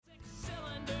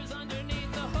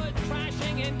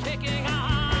and kicking.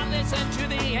 Listen to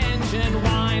the engine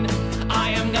whine.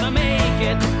 I am gonna make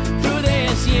it through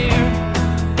this year.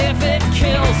 If it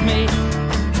kills me,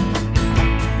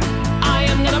 I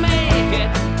am gonna make it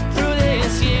through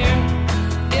this year.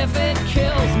 If it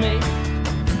kills me.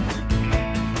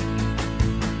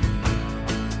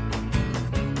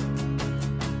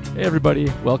 Hey everybody,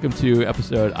 welcome to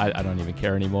episode, I don't even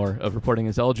care anymore, of Reporting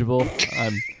is Eligible.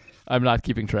 I'm not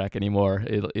keeping track anymore.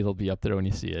 It'll be up there when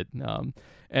you see it.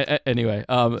 Anyway,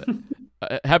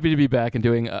 happy to be back and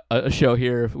doing a show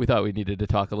here. We thought we needed to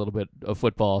talk a little bit of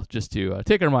football just to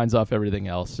take our minds off everything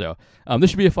else. So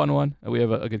this should be a fun one. We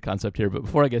have a good concept here. But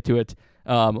before I get to it,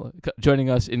 joining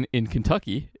us in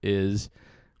Kentucky is...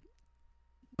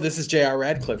 This is J.R.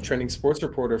 Radcliffe, trending sports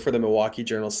reporter for the Milwaukee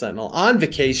Journal-Sentinel, on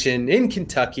vacation in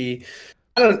Kentucky.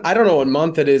 I don't know what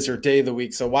month it is or day of the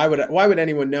week, so why would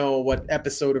anyone know what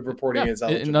episode of reporting is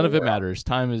eligible? None of it matters.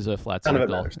 Time is a flat circle. None of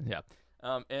it matters.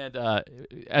 Yeah. And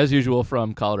as usual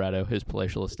from Colorado, his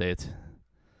palatial estate.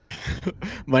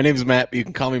 My name is Matt. You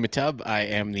can call me Matub. I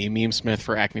am the meme smith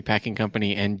for Acme Packing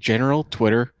Company and general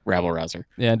Twitter rabble-rouser.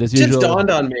 Yeah, and as It usual, just dawned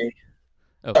on me.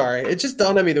 Oh. Sorry, it just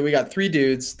dawned on me that we got three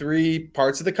dudes, three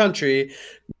parts of the country,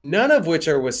 none of which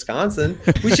are Wisconsin.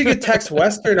 We should get Tex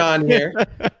Western on here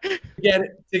to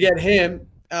get him.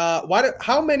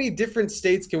 How many different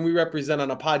states can we represent on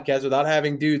a podcast without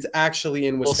having dudes actually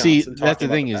in Wisconsin? Well, see, that's the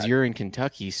thing is you're in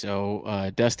Kentucky,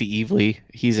 so Dusty Evely,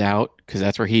 he's out because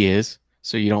that's where he is.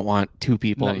 So you don't want two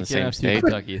people in the same state.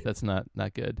 Kentucky, that's not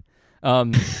good.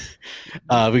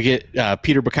 We get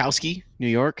Peter Bukowski, New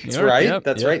York. That's right. Yep,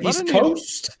 That's yep. right. East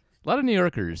Coast. A lot of New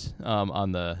Yorkers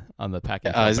on the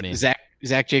packing company.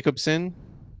 Zach Jacobson,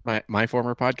 my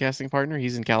former podcasting partner,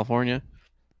 he's in California.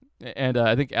 And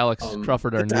I think Alex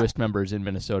Crawford, our newest member, is in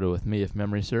Minnesota with me, if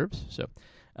memory serves. So,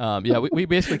 we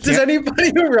basically can't... Does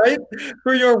anybody who write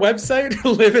for your website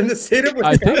live in the state of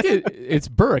Wisconsin? I think it's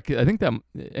Burke. I think that...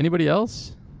 Anybody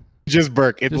else? Just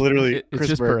Burke. It's literally it's Chris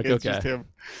just Burke. Burke. It's Okay. just him.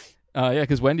 Yeah,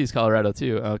 because Wendy's Colorado,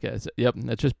 too. Okay, so, yep,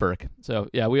 that's just Burke. So,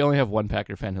 yeah, we only have one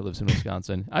Packer fan who lives in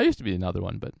Wisconsin. I used to be another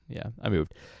one, but, yeah, I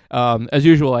moved. As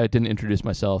usual, I didn't introduce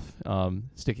myself,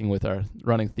 sticking with our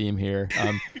running theme here.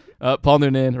 Paul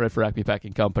Noonan, right for Acme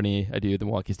Packing Company. I do the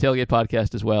Milwaukee's Tailgate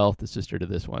podcast as well, the sister to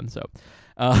this one. So,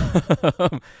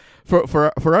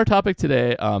 for our topic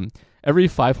today, every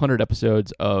 500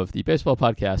 episodes of the baseball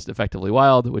podcast, Effectively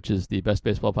Wild, which is the best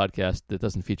baseball podcast that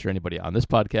doesn't feature anybody on this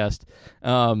podcast,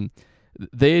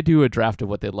 they do a draft of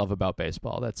what they love about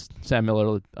baseball. That's Sam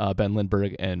Miller, Ben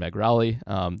Lindbergh, and Meg Rowley.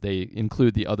 They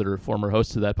include the other former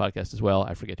hosts of that podcast as well.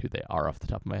 I forget who they are off the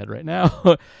top of my head right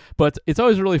now. But it's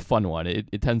always a really fun one.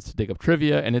 It tends to dig up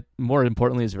trivia, and it, more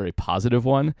importantly, is a very positive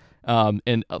one.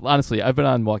 And honestly, I've been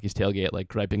on Milwaukee's Tailgate like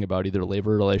griping about either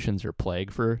labor relations or plague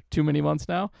for too many months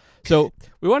now. So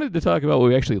we wanted to talk about what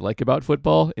we actually like about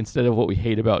football instead of what we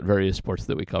hate about various sports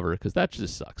that we cover, because that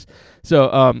just sucks. So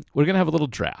we're going to have a little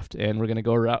draft, and we're going to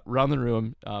go around the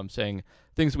room saying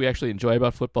things we actually enjoy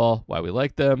about football, why we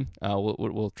like them.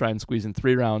 We'll try and squeeze in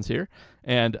 3 rounds here,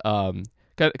 and kind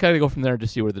of go from there and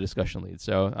just see where the discussion leads.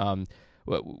 So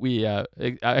I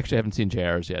actually haven't seen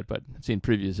JR's yet, but I've seen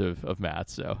previews of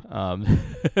Matt. So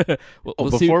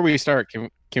we'll see. Before we start,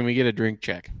 can we get a drink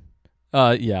check?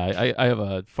 Yeah, I have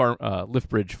a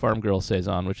Liftbridge Farm Girl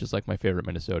Saison, which is like my favorite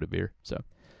Minnesota beer. So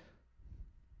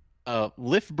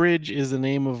Liftbridge is the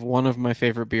name of one of my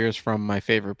favorite beers from my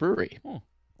favorite brewery.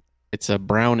 It's a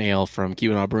brown ale from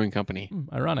Keweenaw Brewing Company.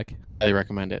 Ironic. I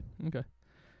recommend it. Okay.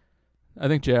 I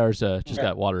think JR's just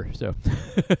got water, so.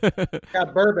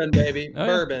 Got bourbon, baby. Oh,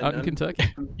 Bourbon. yeah. Out in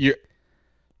Kentucky.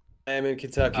 I am in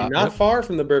Kentucky. Not far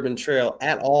from the Bourbon Trail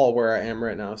at all where I am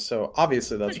right now. So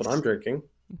obviously that's what I'm drinking.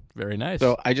 Very nice.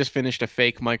 So I just finished a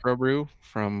fake microbrew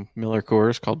from Miller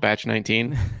Coors called Batch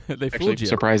 19. They Actually, fooled you.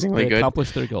 surprisingly They good.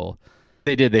 accomplished their goal.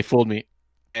 They did. They fooled me.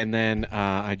 And then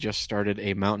I just started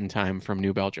a Mountain Time from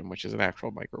New Belgium, which is an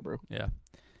actual microbrew. Yeah.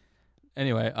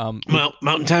 Anyway,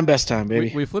 Mountain Time, best time,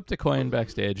 baby. we flipped a coin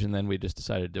backstage, and then we just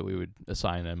decided that we would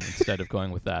assign him instead of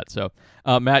going with that. So,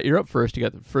 Matt, you're up first. You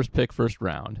got the first pick, first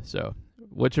round. So,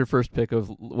 what's your first pick of?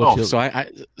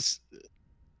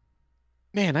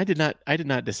 Man, I did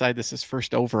not decide this as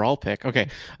first overall pick. Okay,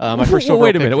 my first overall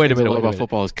wait a pick minute. about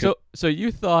football is so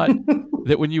you thought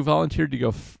that when you volunteered to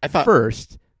go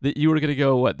first that you were going to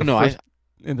go what?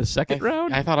 In the second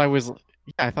round? I thought I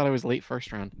was late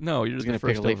first round. No, you're just going to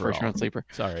pick a late first round sleeper.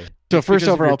 Sorry. So first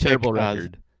overall pick. Terrible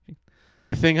record.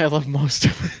 The thing I love most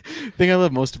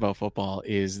about football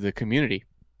is the community.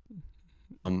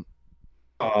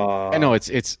 I know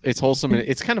it's wholesome, and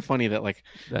it's kind of funny that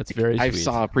that's very. I sweet.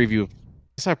 saw a preview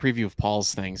of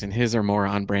Paul's things, and his are more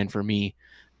on brand for me.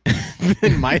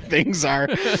 than my things are.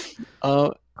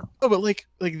 But like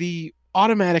the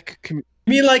automatic. You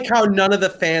mean like how none of the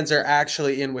fans are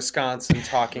actually in Wisconsin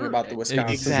talking about the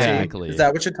Wisconsin Exactly. team? Is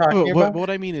that what you're talking about? What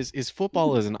I mean is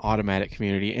football is an automatic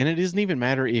community, and it doesn't even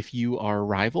matter if you are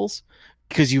rivals,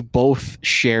 because you both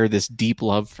share this deep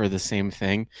love for the same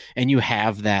thing, and you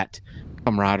have that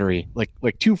camaraderie.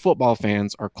 Like two football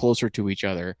fans are closer to each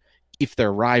other if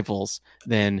they're rivals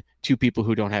than two people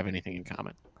who don't have anything in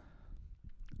common.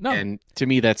 No. And to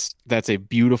me, that's a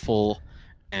beautiful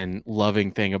and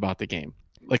loving thing about the game.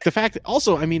 Like the fact that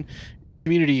also, I mean,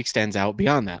 community extends out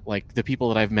beyond that. Like the people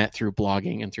that I've met through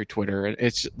blogging and through Twitter,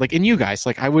 it's like, and you guys,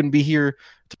 like I wouldn't be here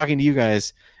talking to you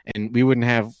guys, and we wouldn't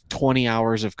have 20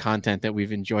 hours of content that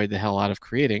we've enjoyed the hell out of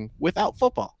creating without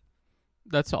football.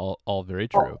 That's all very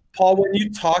true. Paul, when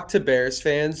you talk to Bears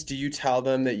fans, do you tell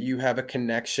them that you have a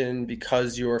connection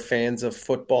because you're fans of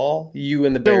football? You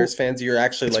and the Bears fans, you're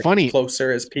actually like funny.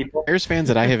 Closer as people? Bears fans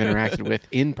that I have interacted with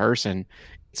in person,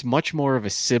 it's much more of a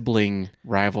sibling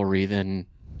rivalry than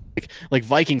like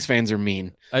Vikings fans are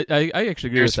mean. I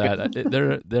actually agree with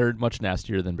that. They're much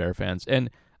nastier than Bear fans. And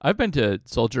I've been to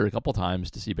Soldier a couple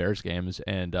times to see Bears games,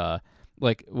 and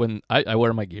like when I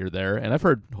wear my gear there, and I've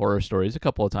heard horror stories a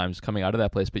couple of times coming out of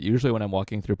that place, but usually when I'm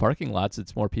walking through parking lots,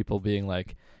 it's more people being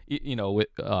like, with,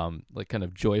 like kind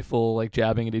of joyful, like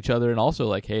jabbing at each other, and also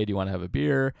like, hey, do you want to have a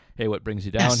beer? Hey, what brings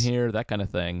you down here? That kind of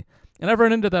thing. And I've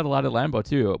run into that a lot at Lambeau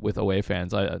too with away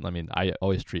fans. I mean, I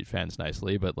always treat fans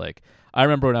nicely, but like I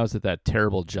remember when I was at that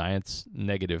terrible Giants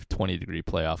negative 20-degree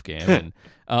playoff game,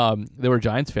 and there were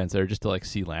Giants fans there just to like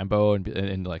see Lambeau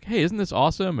and like, hey, isn't this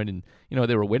awesome? And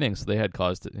they were winning, so they had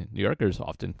caused New Yorkers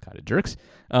often kind of jerks,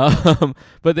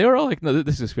 but they were all like, no,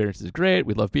 this experience is great.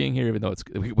 We love being here, even though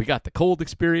we got the cold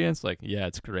experience. Like, yeah,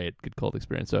 it's great, good cold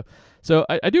experience. So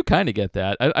I do kind of get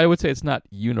that. I would say it's not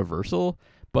universal,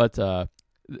 but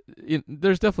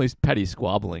there's definitely petty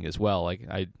squabbling as well. Like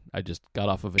I just got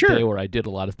off of a day where I did a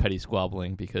lot of petty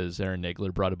squabbling because Aaron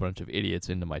Nagler brought a bunch of idiots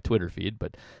into my Twitter feed.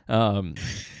 But other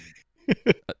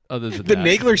than the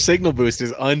Nagler signal boost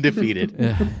is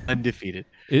undefeated. Undefeated.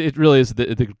 It really is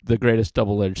the greatest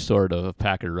double-edged sword of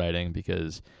Packer writing,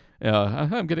 because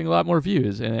I'm getting a lot more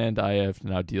views, and I have to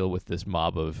now deal with this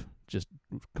mob of just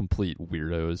complete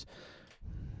weirdos.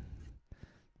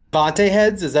 Davante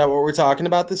heads, is that what we're talking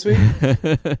about this week?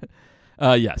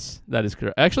 Yes, that is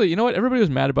correct. Actually, you know what? Everybody was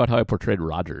mad about how I portrayed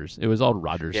Rodgers. It was all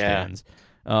Rodgers fans.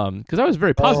 Because I was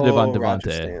very positive on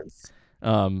Davante.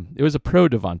 It was a pro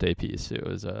Davante piece. It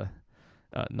was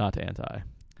not anti.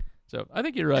 So I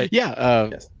think you're right. Yeah.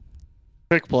 Yes.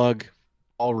 Quick plug.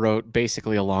 Paul wrote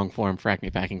basically a long form for Acme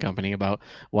Packing Company about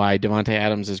why Davante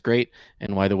Adams is great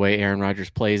and why the way Aaron Rodgers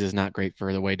plays is not great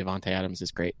for the way Davante Adams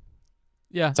is great.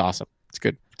 Yeah. It's awesome. It's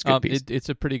good. It's a good piece. It's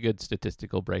a pretty good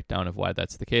statistical breakdown of why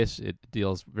that's the case. It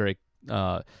deals very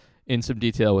in some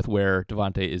detail with where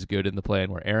Davante is good in the play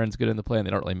and where Aaron's good in the play, and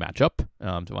they don't really match up.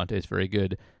 Davante is very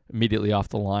good immediately off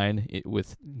the line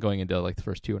with going into like the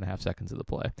first 2.5 seconds of the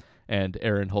play, and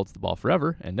Aaron holds the ball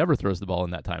forever and never throws the ball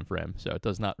in that time frame, so it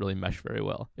does not really mesh very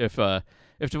well. If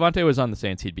Davante was on the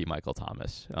Saints, he'd be Michael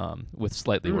Thomas with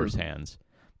slightly worse hands,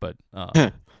 but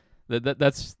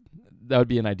that would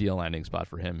be an ideal landing spot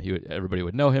for him. Everybody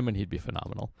would know him, and he'd be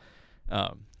phenomenal.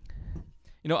 On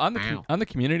the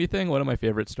community thing, one of my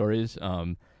favorite stories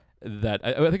that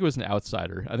I think it was an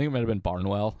outsider. I think it might have been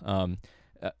Barnwell.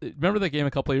 Remember that game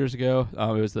a couple of years ago?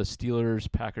 It was the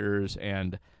Steelers, Packers,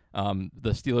 and the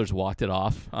Steelers walked it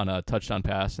off on a touchdown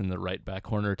pass in the right back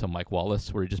corner to Mike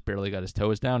Wallace, where he just barely got his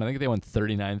toes down. I think they won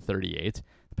 39-38. The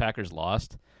Packers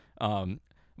lost.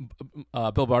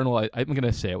 Bill Barnwell, I'm going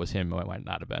to say it was him. It might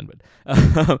not have been,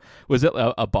 but was it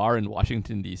a bar in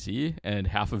Washington, D.C., and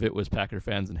half of it was Packer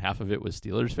fans and half of it was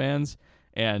Steelers fans.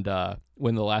 And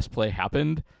when the last play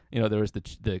happened, there was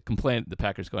the complaint, the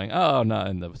Packers going, oh, no,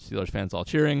 and the Steelers fans all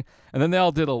cheering. And then they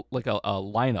all did a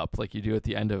lineup like you do at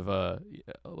the end of a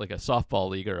softball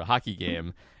league or a hockey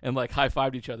game, and like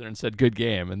high-fived each other and said, good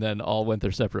game, and then all went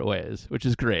their separate ways, which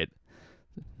is great.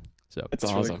 So it's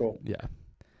awesome. Really cool. Yeah.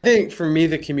 I think for me,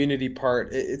 the community part,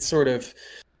 it's sort of,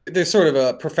 there's sort of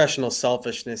a professional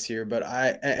selfishness here, but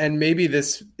and maybe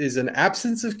this is an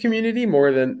absence of community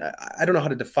more than, I don't know how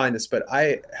to define this, but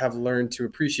I have learned to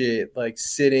appreciate like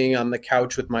sitting on the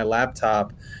couch with my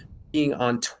laptop, being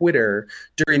on Twitter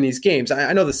during these games.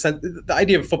 I know the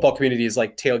idea of a football community is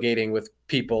like tailgating with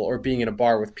people or being in a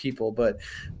bar with people, but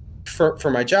for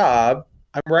my job,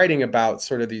 I'm writing about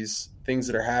sort of these things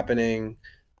that are happening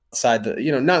outside the,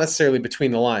 not necessarily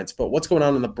between the lines, but what's going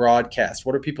on in the broadcast?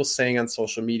 What are people saying on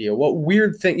social media? What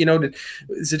weird thing, did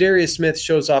Zadarius Smith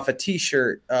shows off a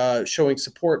t-shirt showing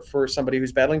support for somebody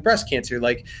who's battling breast cancer.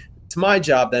 Like, it's my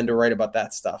job then to write about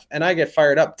that stuff. And I get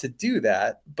fired up to do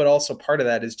that. But also part of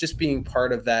that is just being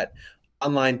part of that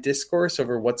online discourse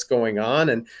over what's going on.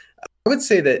 And I would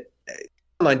say that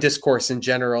online discourse in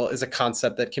general is a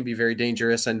concept that can be very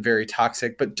dangerous and very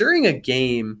toxic. But during a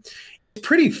game,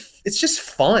 it's just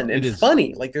fun and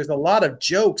funny. Like, there's a lot of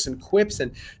jokes and quips,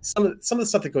 and some of the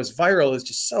stuff that goes viral is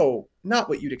just so not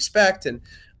what you'd expect. And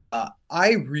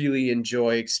I really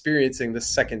enjoy experiencing the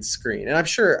second screen. And I'm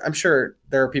sure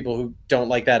there are people who don't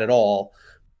like that at all.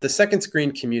 The second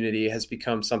screen community has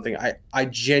become something I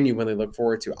genuinely look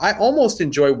forward to. I almost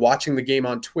enjoy watching the game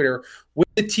on Twitter with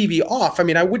the TV off. I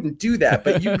mean, I wouldn't do that,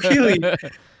 but you really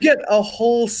get a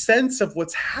whole sense of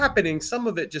what's happening. Some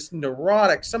of it just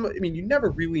neurotic. You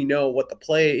never really know what the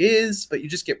play is, but you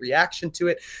just get reaction to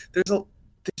it.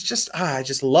 I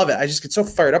just love it. I just get so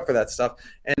fired up for that stuff.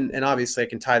 And obviously I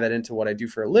can tie that into what I do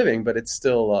for a living, but it's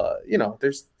still,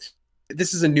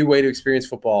 this is a new way to experience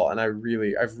football, and I've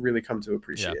really come to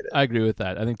appreciate it. I agree with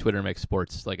that. I think Twitter makes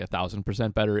sports like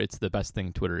 1,000% better. It's the best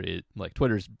thing Twitter is. Like,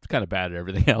 Twitter's kind of bad at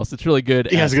everything else. It's really good.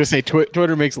 Yeah, I was gonna say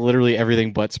Twitter makes literally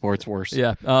everything but sports worse.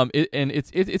 Yeah.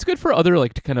 It's good for other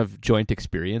kind of joint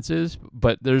experiences,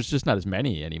 but there's just not as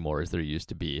many anymore as there used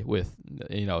to be. With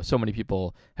so many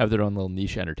people have their own little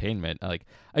niche entertainment. Like,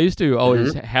 I used to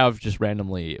always have just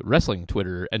randomly wrestling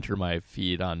Twitter enter my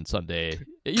feed on Sunday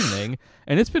evening,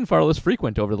 and it's been far less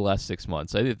frequent over the last 6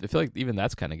 months. I feel like even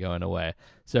that's kind of going away.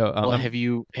 So, have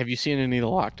you seen any of the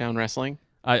Lockdown wrestling?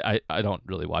 I don't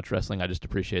really watch wrestling. I just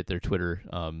appreciate their Twitter.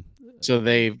 So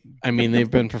they've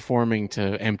been performing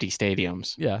to empty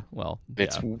stadiums. Yeah, well,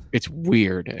 it's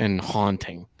weird and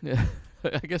haunting. Yeah.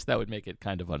 I guess that would make it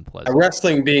kind of unpleasant.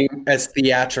 Wrestling being as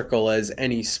theatrical as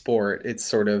any sport, it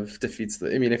sort of defeats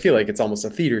I feel like it's almost a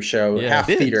theater show, half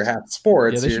theater, half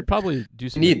sports. Yeah, they should probably do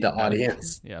some. Need the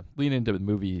audience. Lean into the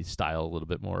movie style a little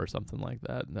bit more or something like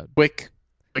that. Quick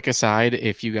aside,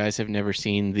 if you guys have never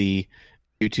seen the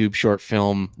YouTube short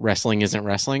film "Wrestling Isn't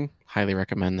Wrestling," highly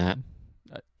recommend that.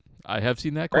 I have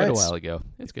seen that quite a while ago.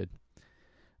 It's good.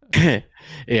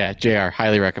 Yeah, JR,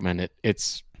 highly recommend it.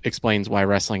 Explains why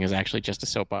wrestling is actually just a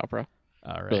soap opera.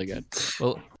 All right. Really good.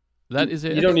 Well, that is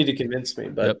it. You don't need to convince me,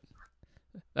 but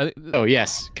oh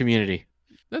yes, Community.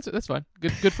 That's fine.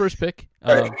 Good first pick.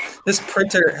 Right. This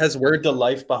printer has Word to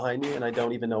Life behind me, and I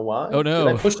don't even know why. Oh no!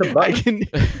 Did I push the button?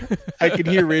 I can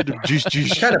hear random juice. I'm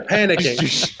kind of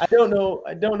panicking. I don't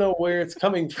know where it's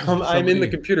coming from. I'm in the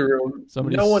computer room.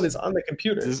 No one is on the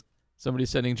computer.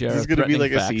 Somebody's sending Jared. This is going to be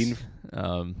like facts. a scene.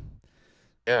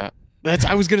 Yeah.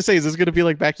 I was gonna say, is this gonna be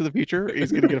like Back to the Future?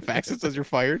 He's gonna get a fax that says you're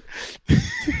fired.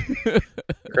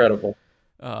 Incredible.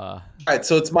 All right,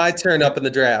 so it's my turn up in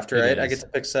the draft, right? I get to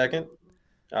pick second.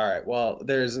 All right. Well,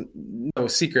 there's no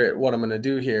secret what I'm gonna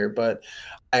do here, but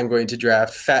I'm going to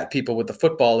draft fat people with the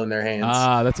football in their hands.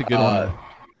 That's a good one.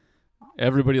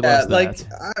 Everybody loves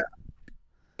that.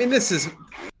 This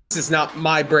is not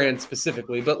my brand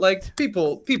specifically, but like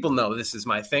people know this is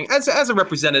my thing. As a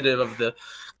representative of the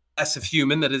class of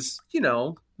human that is,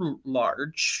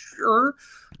 larger.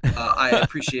 I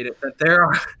appreciate it that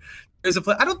there's a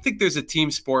play. I don't think there's a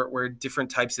team sport where different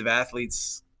types of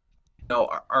athletes,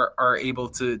 are able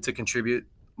to contribute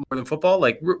more than football.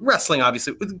 Like wrestling,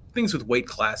 obviously, things with weight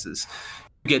classes,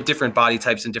 you get different body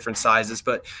types and different sizes.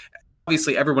 But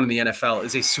obviously, everyone in the NFL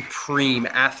is a supreme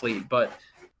athlete. But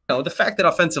the fact that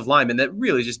offensive linemen, that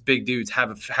really just big dudes,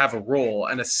 have a role,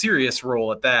 and a serious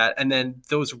role at that, and then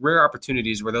those rare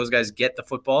opportunities where those guys get the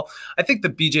football, I think the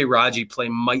BJ Raji play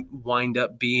might wind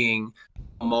up being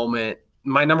a moment,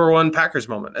 my number one Packers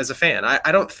moment as a fan. I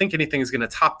don't think anything is going to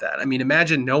top that. I mean,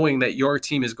 imagine knowing that your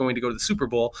team is going to go to the Super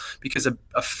Bowl because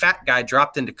a fat guy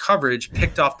dropped into coverage,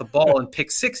 picked off the ball, and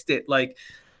pick-sixed it. Like,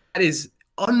 that is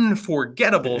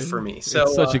unforgettable for me. So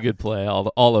it's such a good play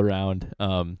all around.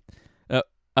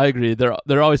 I agree.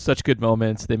 They're always such good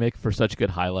moments. They make for such good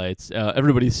highlights.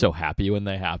 Everybody's so happy when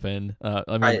they happen.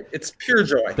 It's pure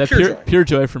joy. Pure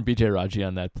joy from BJ Raji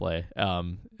on that play.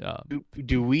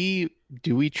 Do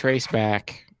we trace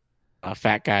back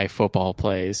fat guy football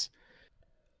plays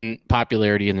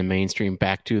popularity in the mainstream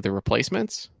back to the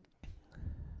Replacements?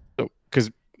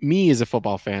 Because me as a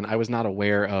football fan, I was not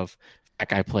aware of fat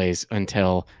guy plays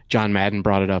until John Madden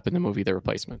brought it up in the movie The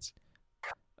Replacements.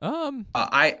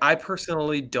 I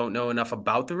personally don't know enough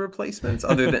about the replacements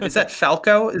other than, is that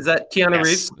Falco? Is that Keanu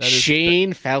Reeves? That is-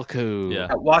 Shane Falco. Yeah.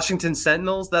 Washington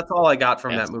Sentinels. That's all I got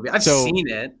from Yes. that movie. I've So- seen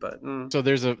it, but So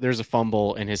there's a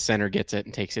fumble and his center gets it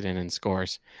and takes it in and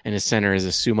scores. And his center is a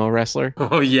sumo wrestler.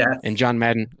 oh yeah. And John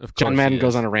Madden Of course he goes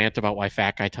is. on a rant about why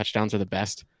fat guy touchdowns are the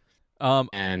best. Um,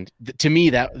 And to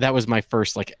me that was my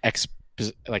first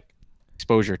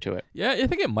exposure to it. Yeah, I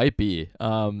think it might be.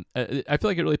 I feel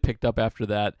like it really picked up after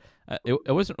that.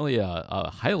 It wasn't really a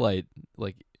highlight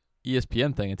like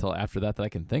ESPN thing until after that I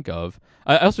can think of.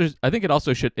 I think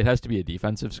it has to be a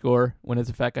defensive score when it's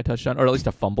a fat guy touchdown, or at least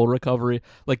a fumble recovery.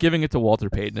 Like giving it to Walter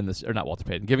Payton not Walter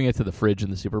Payton, giving it to the Fridge in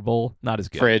the Super Bowl, not as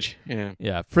good. Fridge. Yeah.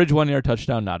 Yeah, Fridge 1 yard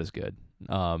touchdown, not as good.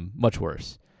 Much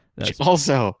worse.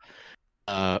 Also,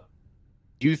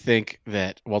 you think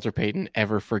that Walter Payton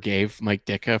ever forgave Mike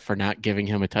Ditka for not giving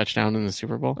him a touchdown in the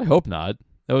Super Bowl? I hope not.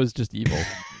 That was just evil.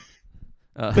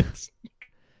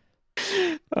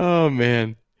 Oh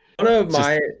man. One of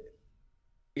my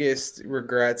biggest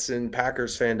regrets in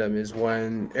Packers fandom is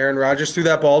when Aaron Rodgers threw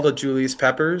that ball to Julius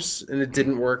Peppers and it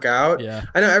didn't work out. Yeah.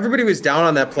 I know everybody was down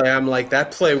on that play. I'm like,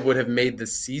 that play would have made the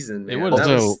season. It Man. would That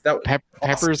have. was- that was awesome.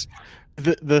 Peppers.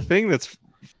 The thing that's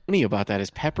funny about that is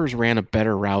Peppers ran a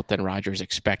better route than Rodgers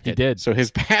expected. He did. So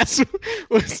his pass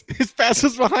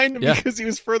was behind him Yeah. because he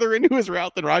was further into his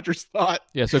route than Rodgers thought.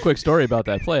 Yeah, so quick story about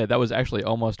that play. That was actually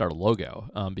almost our logo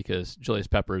because Julius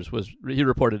Peppers he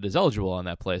reported as eligible on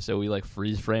that play. So we like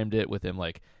freeze framed it with him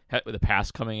like with a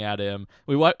pass coming at him.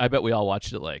 I bet we all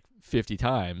watched it like 50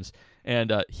 times,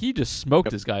 and he just smoked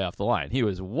this guy off the line. He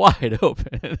was wide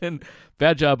open, and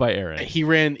bad job by Aaron. He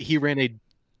ran a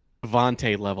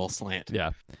Devontae level slant.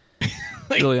 Yeah,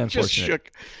 Like, really just unfortunate.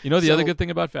 shook. you know the other So, good thing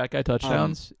about fat guy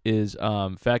touchdowns is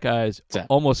fat guys that?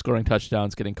 almost scoring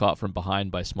touchdowns getting caught from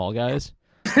behind by small guys.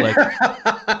 Like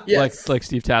Yes. like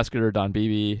Steve Tasker or Don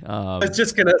Beebe. I was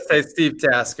just gonna say Steve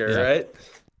Tasker, Yeah. right?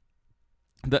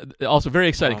 Also very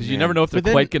exciting because you never man. know if they're But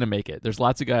then- quite going to make it. There's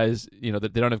lots of guys,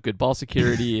 that they don't have good ball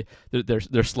security.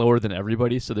 they're slower than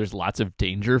everybody, so there's lots of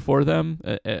danger for them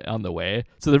on the way.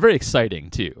 So they're very exciting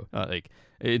too.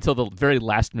 Until the very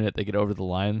last minute they get over the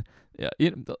line. Yeah,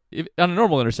 on a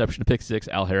normal interception, a pick six,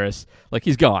 Al Harris, like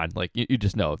he's gone. Like you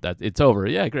just know that it's over.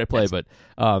 Yeah, great play, but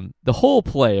the whole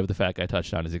play of the fat guy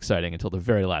touchdown is exciting until the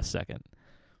very last second.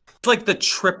 It's like the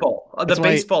triple, the That's why-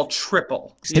 baseball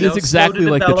triple. It is exactly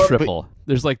like the triple.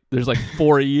 There's like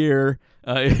 4 a year.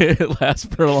 It lasts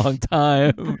for a long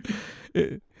time.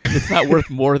 It's not worth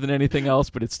more than anything else,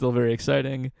 but it's still very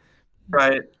exciting.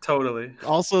 Right, totally.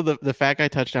 Also, the fat guy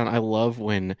touchdown, I love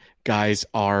when guys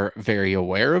are very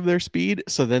aware of their speed.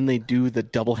 So then they do the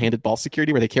double-handed ball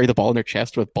security where they carry the ball in their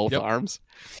chest with both Yep. arms.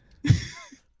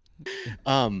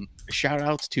 Shout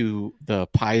outs to the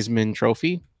Piesman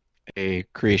Trophy, a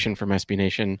creation from SB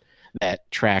Nation that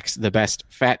tracks the best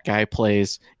fat guy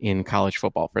plays in college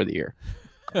football for the year.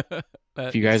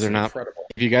 If you guys It's are not incredible.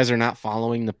 If you guys are not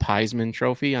following the Piesman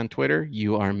Trophy on Twitter,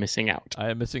 you are missing out. I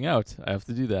am missing out. I have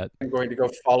to do that. I'm going to go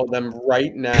follow them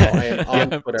right now. I am on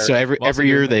Yeah. Twitter. So every I'm also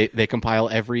year doing they compile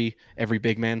every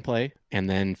big man play, and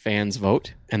then fans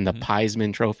vote, and the Mhm.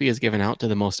 Piesman Trophy is given out to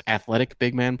the most athletic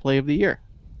big man play of the year.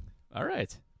 All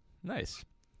right. Nice.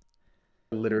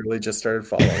 literally just started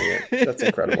following it. That's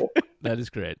incredible. That is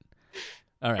great.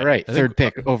 All right. All right, I third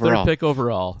think- pick overall. Third pick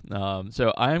overall.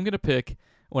 So I am going to pick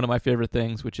one of my favorite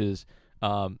things, which is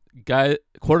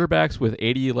quarterbacks with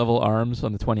 80 level arms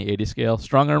on the 20-80 scale.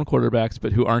 Strong arm quarterbacks,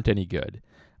 but who aren't any good.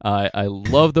 I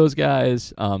love those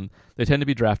guys. They tend to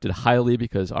be drafted highly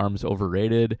because arm's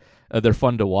overrated. They're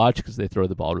fun to watch because they throw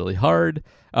the ball really hard.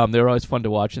 They were always fun to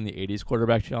watch in the 80s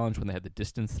quarterback challenge when they had the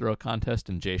distance throw contest,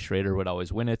 and Jay Schrader would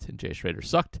always win it, and Jay Schrader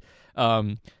sucked.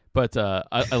 But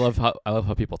I love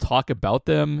how people talk about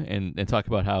them and talk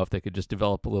about how if they could just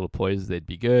develop a little poise, they'd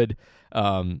be good.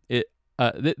 They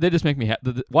just make me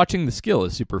happy. Watching the skill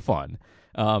is super fun.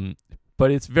 But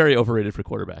it's very overrated for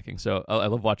quarterbacking. So I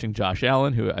love watching Josh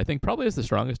Allen, who I think probably has the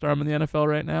strongest arm in the NFL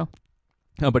right now.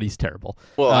 But he's terrible.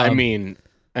 Well, I mean,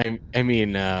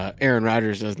 Aaron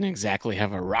Rodgers doesn't exactly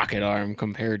have a rocket arm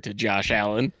compared to Josh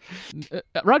Allen.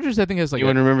 Rodgers, I think, has like You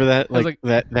want to remember that? has Like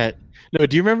that. No,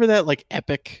 do you remember that like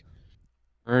epic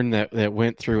burn that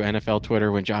went through NFL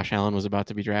Twitter when Josh Allen was about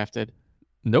to be drafted?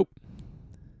 nope.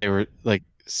 They were like,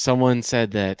 someone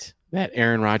said that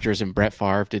Aaron Rodgers and Brett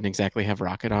Favre didn't exactly have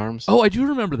rocket arms. Oh, I do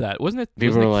remember that. Wasn't it?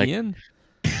 People Wasn't were it like- Kean?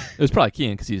 It was probably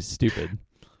Kean because he's stupid.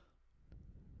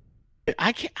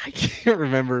 I can't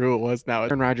remember who it was now.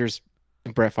 Aaron Rodgers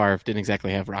Brett Favre didn't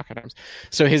exactly have rocket arms.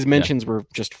 So his mentions were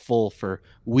just full for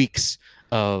weeks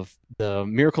of the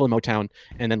Miracle in Motown,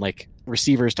 and then like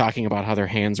receivers talking about how their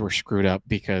hands were screwed up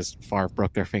because Favre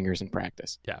broke their fingers in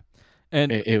practice. Yeah.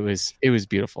 And it was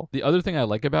beautiful. The other thing I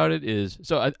like about it is,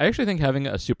 so I actually think having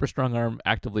a super strong arm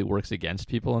actively works against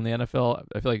people in the NFL.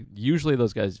 I feel like usually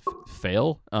those guys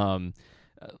fail.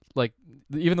 Like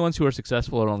even the ones who are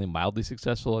successful are only mildly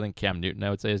successful. I think Cam Newton, I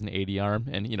would say, is an 80 arm,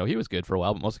 and he was good for a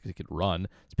while, but mostly because he could run.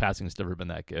 His passing's never been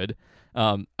that good.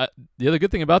 The other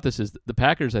good thing about this is the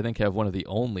Packers, I think, have one of the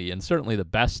only and certainly the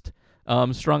best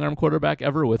strong arm quarterback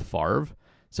ever with Favre.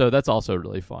 So that's also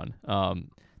really fun.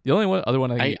 The only other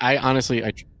one I honestly,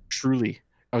 I truly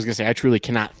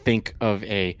cannot think of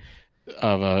a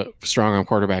strong arm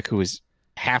quarterback who is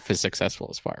half as successful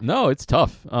as Favre. No, it's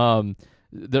tough.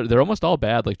 They're almost all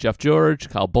bad. Like Jeff George,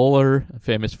 Kyle Bowler,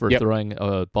 famous for throwing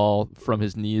a ball from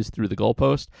his knees through the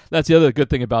goalpost. That's the other good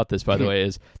thing about this, by the way,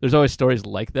 is there's always stories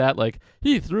like that. Like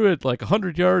he threw it like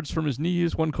 100 yards from his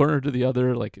knees, one corner to the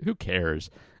other. Like who cares?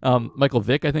 Michael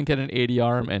Vick, I think, had an 80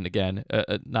 arm, and again,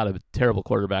 not a terrible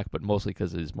quarterback, but mostly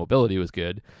because his mobility was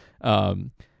good.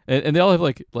 And they all have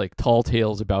like tall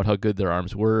tales about how good their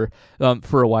arms were.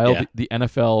 For a while, the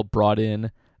NFL brought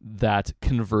in that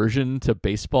conversion to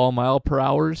baseball mile per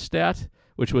hour stat,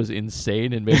 which was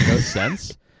insane and made no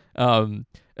sense.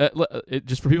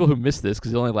 Just for people who missed this,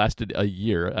 because it only lasted a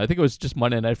year, I think it was just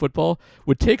Monday Night Football,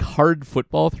 would take hard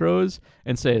football throws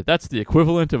and say, that's the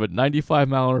equivalent of a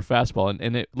 95-mile-an-hour fastball,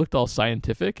 and it looked all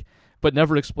scientific, but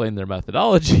never explained their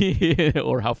methodology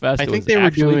or how fast it was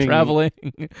actually traveling.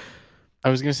 I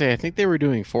was going to say, I think they were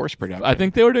doing force production. I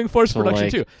think they were doing force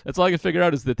production too. That's all I can figure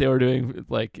out is that they were doing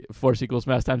like force equals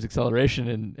mass times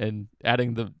acceleration and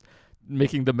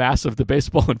making the mass of the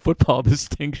baseball and football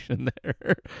distinction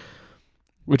there.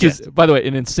 Which is, by the way,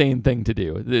 an insane thing to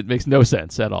do. It makes no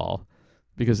sense at all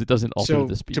because it doesn't alter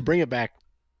the speed. To bring it back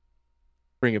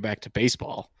to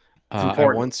baseball, I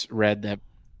once read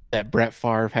that Brett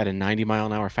Favre had a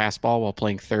 90-mile-an-hour fastball while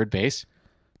playing third base.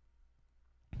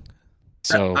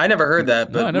 So I never heard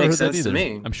that, but it makes sense to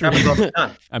me. I'm sure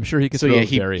he could throw very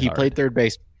hard. He played third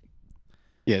base.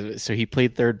 Yeah, so he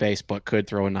played third base, but could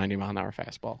throw a 90-mile-an-hour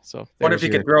fastball. So what if he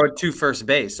could throw it to first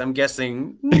base? I'm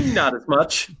guessing not as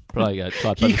much. Probably got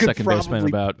caught by the second baseman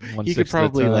about 1/6. He could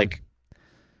probably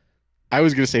I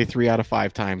was going to say 3 out of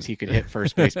 5 times he could hit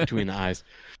first base between the eyes.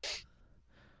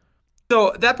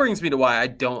 So that brings me to why I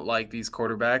don't like these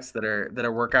quarterbacks that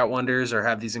are workout wonders or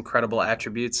have these incredible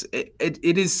attributes. It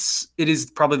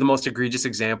is probably the most egregious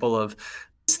example of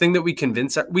this thing that we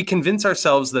convince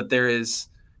ourselves that there is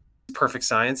perfect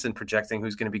science in projecting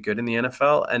who's going to be good in the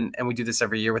NFL, and we do this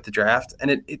every year with the draft,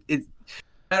 and it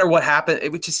no matter what happens,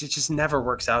 it just never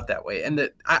works out that way. And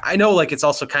I know like it's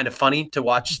also kind of funny to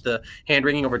watch the hand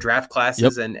wringing over draft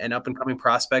classes and up and coming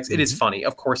prospects. It is funny,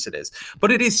 of course it is, but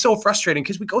it is so frustrating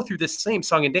because we go through this same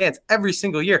song and dance every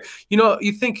single year.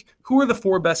 You think, who are the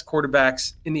 4 best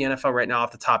quarterbacks in the NFL right now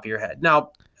off the top of your head?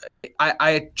 Now,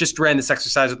 I just ran this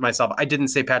exercise with myself. I didn't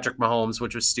say Patrick Mahomes,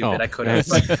 which was stupid. I could have.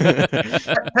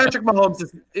 Patrick Mahomes,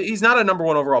 he's not a number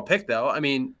 1 overall pick, though. I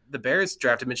mean, the Bears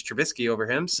drafted Mitch Trubisky over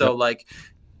him, so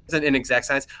it's an inexact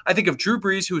science. I think of Drew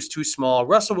Brees, who's too small,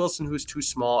 Russell Wilson, who's too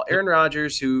small, Aaron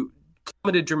Rodgers, who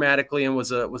plummeted dramatically and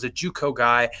was a JUCO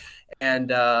guy, and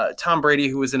Tom Brady,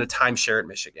 who was in a timeshare at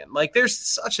Michigan. Like, there's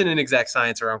such an inexact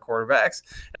science around quarterbacks.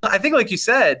 I think, like you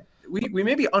said, we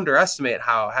maybe underestimate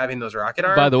how having those rocket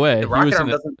arms. By the way, the rocket arm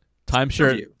doesn't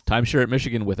timeshare at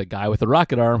Michigan with a guy with a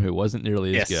rocket arm who wasn't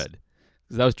nearly as good.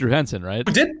 That was Drew Henson, right?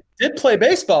 Who did play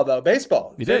baseball though?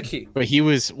 Baseball. He did. But he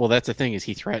was that's the thing is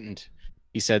he threatened.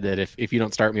 He said that if you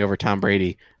don't start me over Tom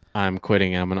Brady, I'm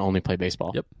quitting and I'm going to only play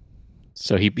baseball. Yep.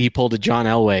 So he pulled a John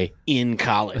Elway in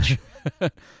college.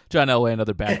 John Elway,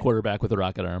 another bad quarterback with a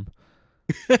rocket arm.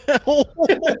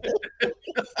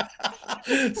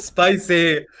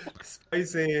 Spicy.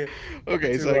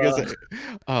 Okay, so I guess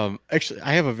actually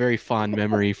I have a very fond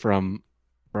memory from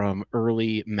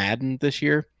early Madden this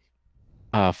year.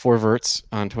 Forverts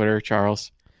on Twitter,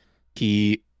 Charles,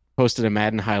 he posted a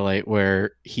Madden highlight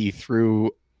where he threw,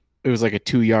 it was like a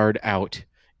 2-yard out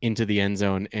into the end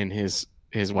zone, and his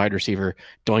wide receiver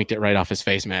doinked it right off his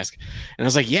face mask. And I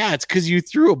was like, yeah, it's because you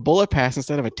threw a bullet pass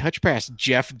instead of a touch pass,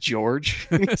 Jeff George.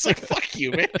 It's like, fuck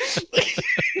you, man.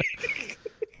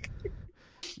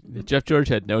 Jeff George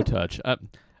had no touch.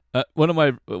 One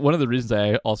of the reasons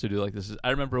I also do like this is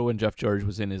I remember when Jeff George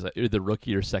was in his the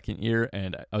rookie or second year,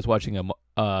 and I was watching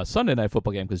a Sunday Night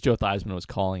Football game because Joe Theismann was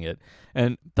calling it,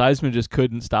 and Theismann just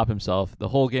couldn't stop himself the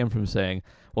whole game from saying,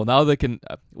 "Well, now they can."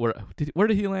 Where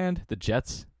did he land? The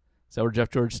Jets. Is that where Jeff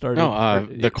George started? No,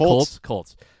 the Colts.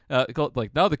 Colts.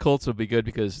 Now the Colts would be good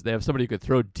because they have somebody who could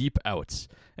throw deep outs,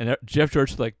 and Jeff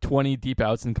George like 20 deep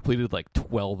outs and completed like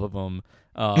 12 of them.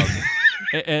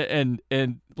 And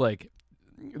like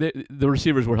the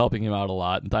receivers were helping him out a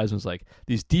lot, and Theismann's like,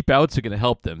 these deep outs are going to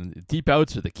help them. Deep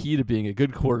outs are the key to being a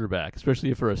good quarterback,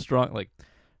 especially for a strong like.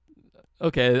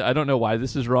 Okay, I don't know why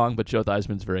this is wrong, but Joe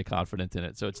Theismann's very confident in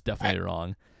it, so it's definitely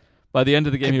wrong. By the end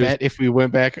of the game, if we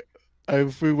went back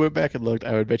and looked,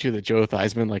 I would bet you that Joe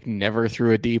Theismann like never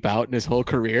threw a deep out in his whole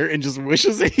career and just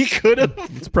wishes that he could have.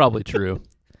 It's probably true.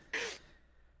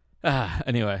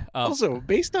 Anyway, also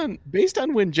based on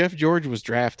when Jeff George was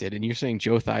drafted, and you're saying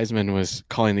Joe Theismann was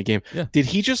calling the game, did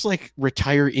he just like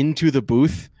retire into the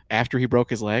booth after he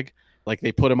broke his leg? Like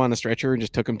they put him on a stretcher and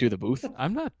just took him to the booth?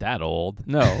 I'm not that old.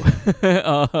 No.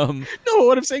 No,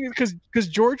 what I'm saying is because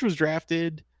George was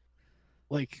drafted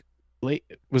like late.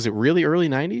 Was it really early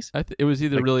 90s? It was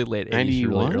either like really late 80s or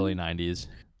really early 90s.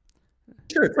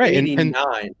 Sure, it's right. 89.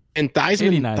 And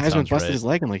Theismann busted his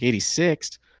leg in like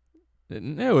 86.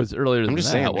 No, it was earlier than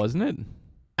that, wasn't it?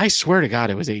 I swear to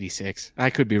God, it was 86. I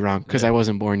could be wrong because I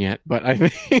wasn't born yet, but I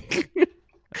think.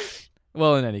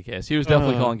 Well, in any case, he was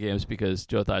definitely calling games because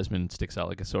Joe Theismann sticks out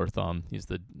like a sore thumb. He's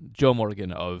the Joe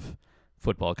Morgan of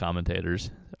football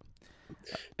commentators.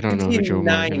 I don't know who Joe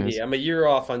Morgan is. I'm a year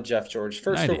off on Jeff George.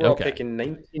 First overall pick in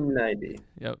 1990.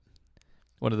 Yep.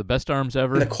 One of the best arms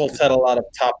ever. And the Colts had a lot of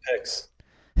top picks.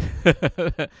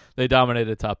 They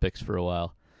dominated top picks for a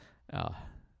while.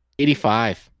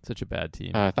 85. Such a bad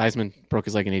team. Theismann broke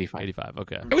his leg in 85. 85,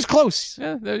 okay. It was close.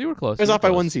 Yeah, you were close. It was off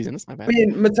by one season. That's not bad. I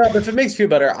mean, Matub, if it makes you feel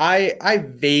better, I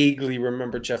vaguely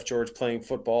remember Jeff George playing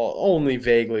football, only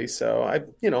vaguely. So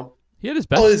he had his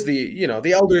best. Is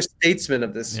the elder statesman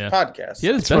of this podcast. He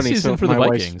had his best season for the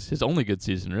Vikings. His only good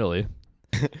season, really.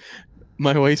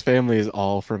 My wife's family is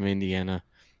all from Indiana.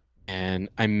 And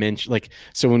I mentioned,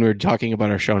 so when we were talking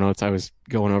about our show notes, I was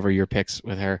going over your picks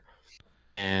with her.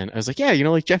 And I was like, yeah,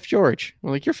 like Jeff George.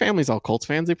 I'm like, your family's all Colts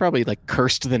fans. They probably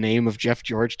cursed the name of Jeff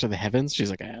George to the heavens.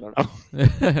 She's like, I don't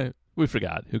know. We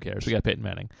forgot. Who cares? We got Peyton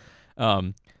Manning.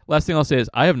 Last thing I'll say is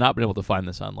I have not been able to find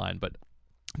this online, but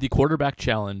the quarterback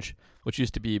challenge, which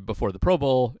used to be before the Pro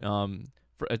Bowl, I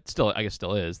guess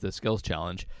still is, the skills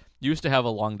challenge, used to have a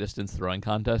long distance throwing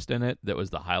contest in it that was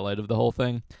the highlight of the whole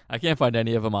thing. I can't find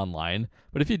any of them online,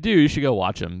 but if you do, you should go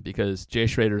watch them because Jay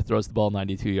Schrader throws the ball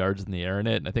 92 yards in the air in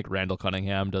it, and I think Randall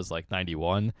Cunningham does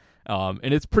 91, and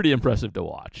it's pretty impressive to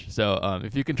watch. So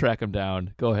if you can track them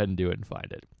down, go ahead and do it and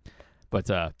find it.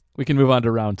 But we can move on to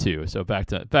round two. So back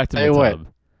to Matub.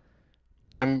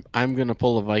 I'm gonna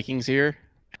pull the Vikings here,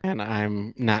 and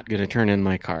I'm not gonna turn in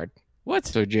my card. What?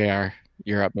 So JR,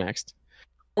 you're up next.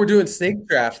 We're doing snake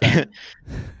draft.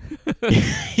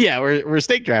 Yeah, we're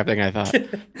snake drafting, I thought.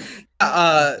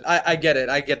 I get it.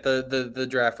 I get the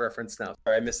draft reference now.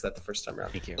 Sorry, I missed that the first time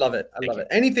around. Thank you. Love it. I love it.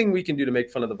 Anything we can do to make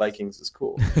fun of the Vikings is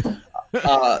cool.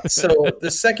 So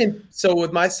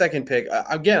with my second pick,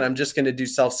 again, I'm just going to do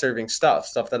self-serving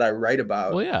stuff that I write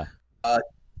about. Well, yeah.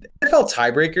 NFL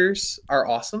tiebreakers are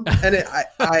awesome, and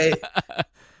I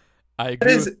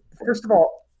agree. First of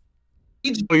all.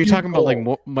 You're talking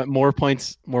about more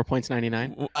points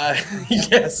 99?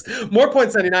 Yes, more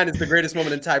points 99 is the greatest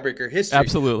moment in tiebreaker history.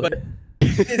 Absolutely. But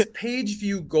it is page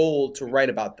view gold to write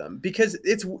about them because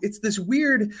it's this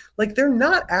weird, they're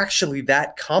not actually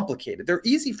that complicated. They're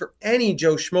easy for any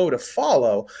Joe Schmo to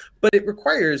follow, but it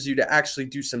requires you to actually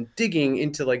do some digging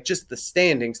into just the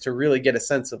standings to really get a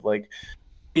sense of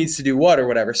needs to do what or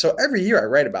whatever. So every year I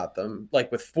write about them,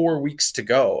 with 4 weeks to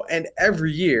go. And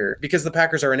every year, because the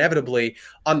Packers are inevitably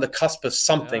on the cusp of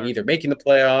something, either making the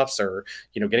playoffs or,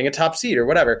 getting a top seed or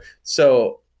whatever.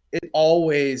 So it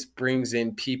always brings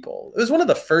in people. It was one of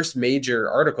the first major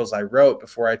articles I wrote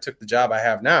before I took the job I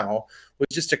have now, was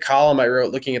just a column I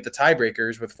wrote looking at the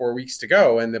tiebreakers with 4 weeks to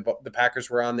go. And the Packers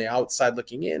were on the outside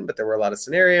looking in, but there were a lot of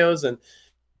scenarios, and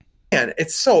man,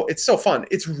 it's so fun.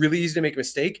 It's really easy to make a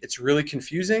mistake. It's really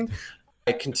confusing.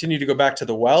 I continue to go back to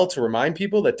the well to remind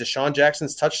people that Deshaun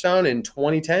Jackson's touchdown in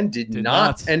 2010 did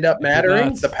not end up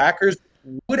mattering. The Packers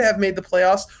would have made the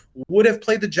playoffs, would have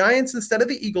played the Giants instead of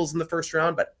the Eagles in the first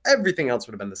round, but everything else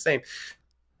would have been the same.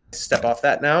 Step off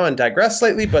that now and digress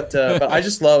slightly, but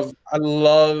I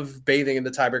love bathing in the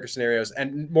tiebreaker scenarios,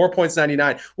 and more points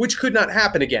 99, which could not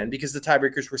happen again because the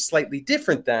tiebreakers were slightly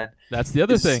different then. That's the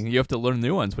other thing. You have to learn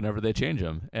new ones whenever they change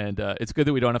them, and it's good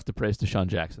that we don't have to praise Deshaun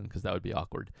Jackson because that would be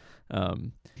awkward.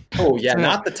 Oh yeah,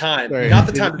 not the time. Not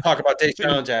the time to talk about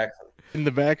Deshaun Jackson. In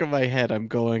the back of my head, I'm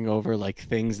going over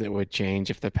things that would change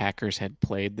if the Packers had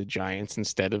played the Giants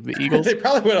instead of the Eagles. They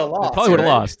probably would have lost. They probably would have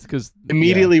lost because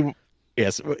immediately. Yeah.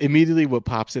 Yes, immediately what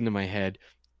pops into my head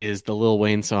is the Lil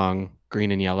Wayne song,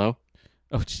 green and yellow.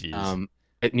 Oh, jeez.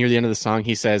 Near the end of the song,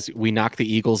 he says, "We knocked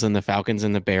the Eagles and the Falcons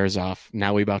and the Bears off.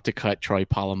 Now we about to cut Troy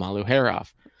Polamalu hair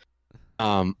off."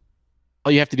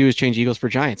 All you have to do is change Eagles for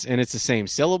Giants, and it's the same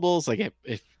syllables. Like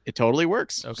it totally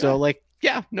works. Okay. So like,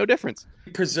 yeah, no difference.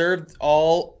 Preserved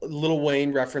all Lil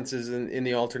Wayne references in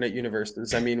the alternate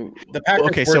universes. I mean, the Packers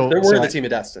Okay, were the team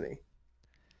of destiny.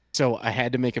 So I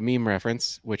had to make a meme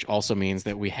reference, which also means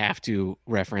that we have to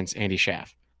reference Andy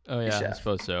Schaff. Oh, yeah, I Chef.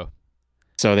 suppose so.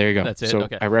 So there you go. That's it? So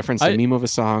Okay. I referenced a meme of a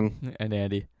song. And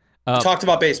Andy. Talked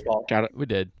about baseball. We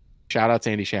did. Shout out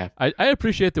to Andy Schaff. I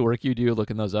appreciate the work you do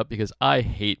looking those up because I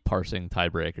hate parsing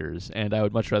tiebreakers, and I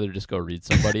would much rather just go read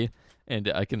somebody,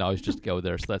 and I can always just go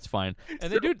there, so that's fine.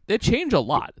 And they change a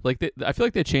lot. Like I feel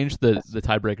like they change the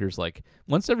tiebreakers like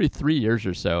once every 3 years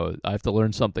or so. I have to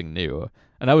learn something new.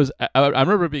 And I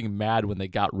remember being mad when they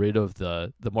got rid of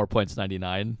the more points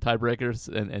 99 tiebreakers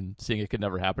and seeing it could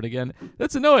never happen again.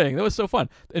 That's annoying. That was so fun.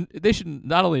 And they should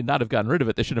not only not have gotten rid of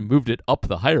it, they should have moved it up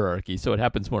the hierarchy so it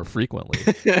happens more frequently.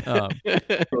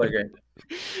 Really great.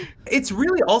 It's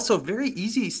really also very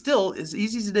easy. Still, as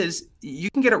easy as it is, you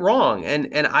can get it wrong. And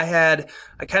I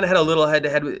kind of had a little head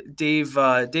to head with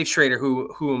Dave Schrader,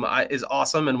 whom is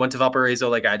awesome and went to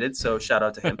Valparaiso like I did. So shout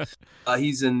out to him.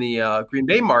 He's in the Green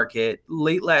Bay market.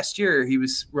 Late last year, he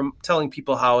was telling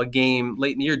people how a game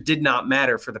late in the year did not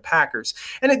matter for the Packers,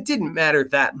 and it didn't matter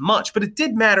that much, but it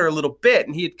did matter a little bit.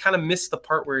 And he had kind of missed the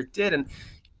part where it did. And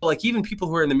like even people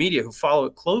who are in the media who follow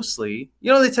it closely,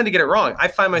 they tend to get it wrong. I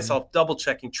find myself double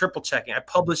checking, triple checking. I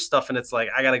publish stuff and it's like,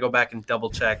 I got to go back and double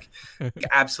check.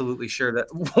 Absolutely sure that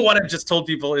what I've just told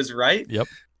people is right. Yep.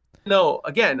 No,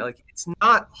 again, like it's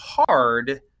not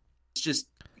hard. It's just,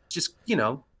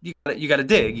 you got to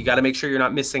dig. You got to make sure you're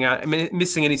not missing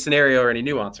missing any scenario or any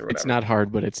nuance or whatever. It's not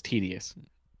hard, but it's tedious.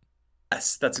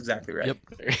 Yes, that's exactly right. Yep.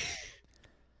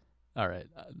 All right,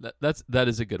 that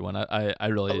is a good one. I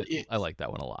really like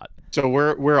that one a lot. So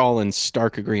we're all in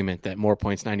stark agreement that More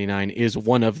Points 99 is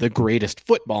one of the greatest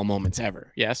football moments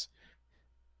ever. Yes.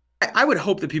 I would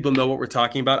hope that people know what we're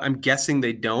talking about. I'm guessing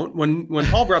they don't. When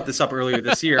Paul brought this up earlier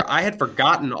this year, I had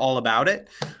forgotten all about it.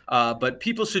 But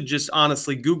people should just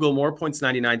honestly Google More Points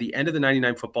 99, the end of the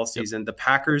 99 football season. Yep. The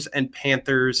Packers and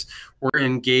Panthers were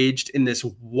engaged in this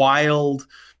wild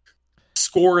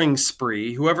scoring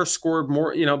spree. Whoever scored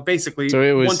more, basically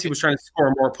one team was trying to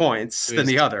score more points than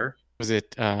the other. Was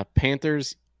it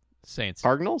Panthers, Saints,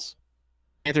 Cardinals?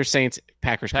 Panthers, Saints,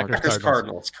 Packers,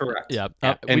 Cardinals. Correct. Yeah.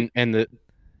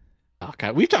 Oh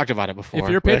God, we've talked about it before. If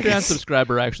you're a Patreon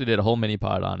subscriber, I actually did a whole mini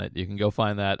pod on it. You can go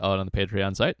find that out on the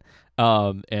Patreon site.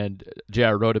 And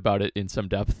JR wrote about it in some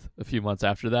depth a few months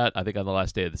after that. I think on the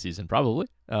last day of the season, probably.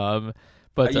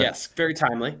 But yes, very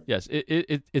timely. Yes,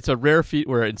 it's a rare feat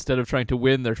where instead of trying to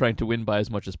win, they're trying to win by as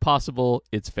much as possible.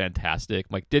 It's fantastic.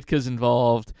 Mike Ditka's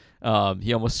involved.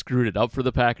 He almost screwed it up for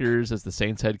the Packers as the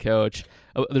Saints head coach.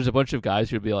 There's a bunch of guys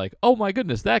who'd be like, "Oh my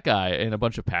goodness, that guy," and a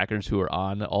bunch of Packers who are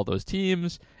on all those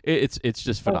teams. It's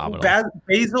just phenomenal.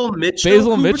 Basil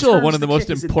Mitchell, one of the most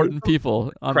important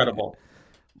people. Incredible.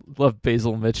 Love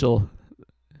Basil Mitchell.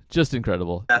 Just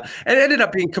incredible. Yeah. And it ended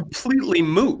up being completely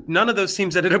moot. None of those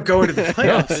teams ended up going to the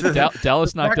playoffs.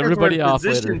 Dallas knocked everybody off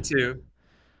later.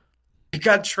 It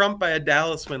got trumped by a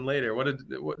Dallas win later.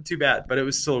 Too bad. But it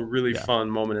was still a really fun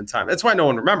moment in time. That's why no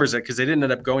one remembers it, because they didn't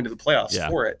end up going to the playoffs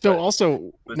for it. So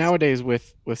also nowadays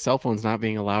with cell phones not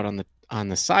being allowed on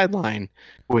the sideline,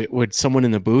 would someone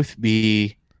in the booth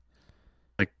be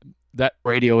like that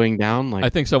radioing down? Like, I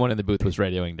think someone in the booth was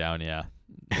radioing down. Yeah,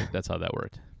 I think that's how that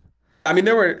worked. I mean,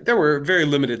 there were very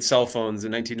limited cell phones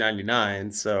in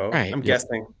 1999, so right, I'm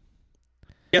guessing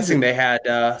they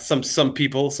had some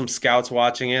people, some scouts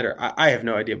watching it, or I have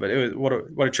no idea, but it was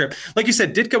what a trip. Like you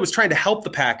said, Ditka was trying to help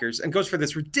the Packers and goes for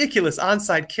this ridiculous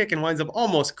onside kick and winds up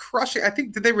almost crushing. I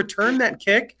think, did they return that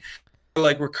kick?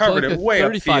 Like recovered it way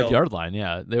upfield. 35-yard line,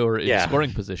 yeah. They were in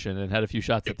scoring position and had a few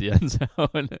shots at the end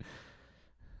zone.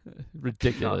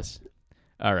 Ridiculous.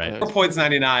 All right. 4 points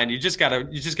 99. You just gotta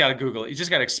Google it. You just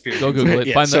gotta experience. Go Google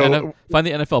it. Find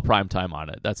the NFL prime time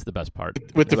on it. That's the best part.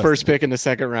 With the first pick in the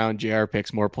second round, JR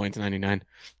picks More Points 99.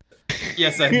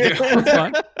 Yes, I do. That's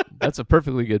fine. That's a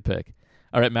perfectly good pick.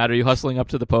 All right, Matt, are you hustling up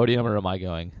to the podium or am I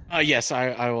going? Yes,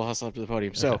 I will hustle up to the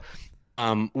podium. Okay.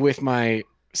 So, with my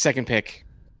second pick,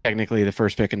 technically the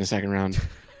first pick in the second round,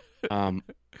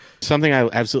 something I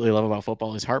absolutely love about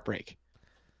football is heartbreak.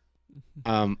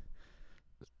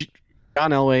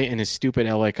 John Elway and his stupid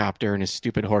Elway copter and his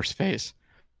stupid horse face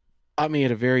taught me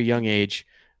at a very young age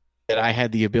that I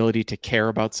had the ability to care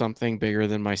about something bigger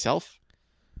than myself.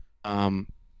 And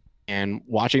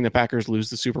watching the Packers lose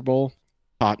the Super Bowl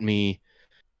taught me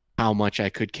how much I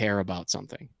could care about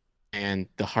something. and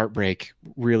the heartbreak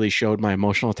really showed my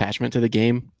emotional attachment to the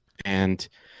game and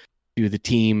to the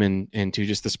team and to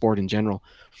just the sport in general.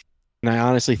 And I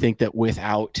honestly think that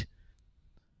without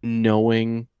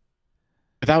knowing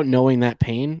that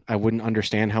pain, I wouldn't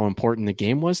understand how important the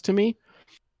game was to me.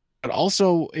 But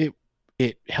also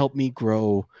it helped me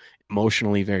grow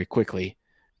emotionally very quickly.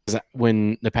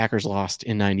 When the Packers lost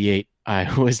in 98,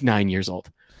 I was 9 years old.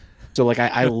 So like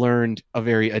I learned a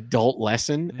very adult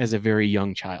lesson as a very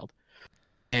young child.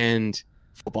 And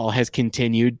football has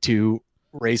continued to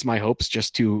raise my hopes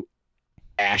just to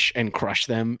dash and crush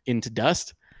them into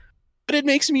dust. But it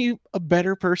makes me a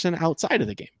better person outside of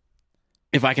the game.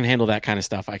 If I can handle that kind of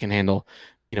stuff, I can handle,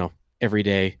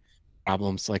 everyday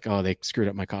problems like, oh, they screwed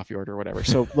up my coffee order or whatever.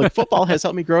 So like football has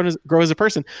helped me grow as a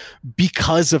person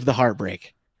because of the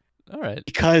heartbreak. All right.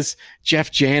 Because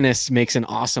Jeff Janis makes an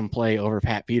awesome play over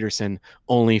Pat Peterson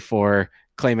only for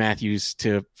Clay Matthews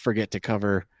to forget to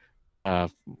cover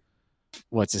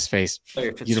what's his face?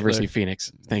 University of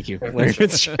Phoenix. Thank you. Larry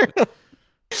Fitzgerald.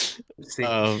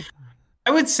 I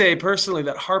would say personally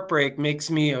that heartbreak makes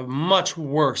me a much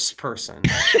worse person.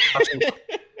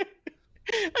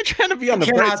 I'm trying to be on the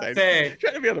bright side.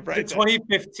 The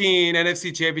 2015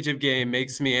 NFC Championship game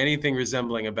makes me anything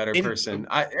resembling a better person.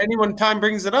 Anyone time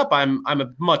brings it up, I'm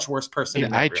a much worse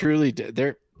person. I truly did.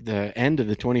 The end of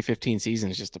the 2015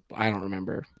 season is just I don't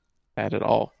remember that at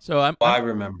all. So I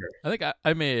remember. I think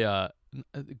I'm a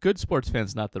good sports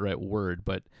fan's not the right word,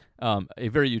 but a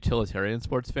very utilitarian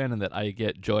sports fan in that I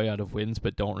get joy out of wins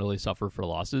but don't really suffer for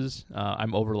losses.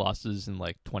 I'm over losses in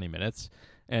like 20 minutes.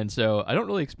 And so I don't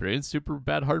really experience super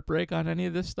bad heartbreak on any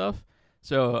of this stuff.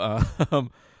 So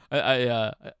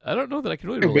I don't know that I can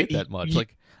really relate that much.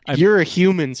 Like you're a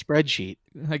human spreadsheet.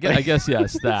 I guess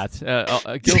yes, that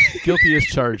guilty is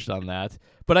charged on that.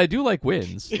 But I do like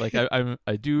wins. Like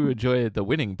I do enjoy the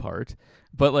winning part.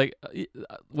 But like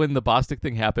when the Bostic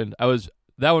thing happened,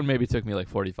 that one maybe took me like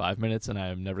 45 minutes, and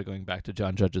I'm never going back to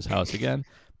John Judge's house again.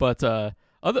 But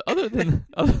other than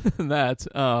that,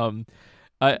 I'm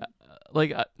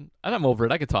over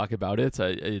it. I could talk about it.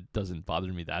 It doesn't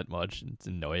bother me that much. It's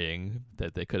annoying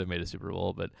that they could have made a Super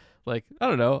Bowl, but like I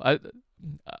don't know.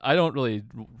 I don't really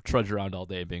trudge around all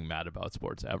day being mad about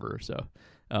sports ever. So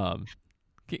can't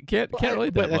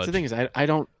relate that much. That's the thing is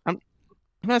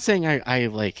I'm not saying I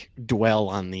like dwell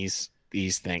on these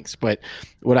things, but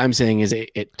what I'm saying is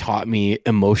it taught me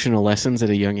emotional lessons at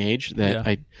a young age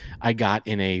that I got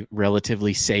in a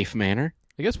relatively safe manner.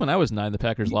 I guess when I was 9, the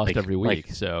Packers lost every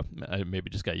week, so I maybe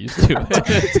just got used to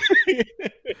it.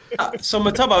 So,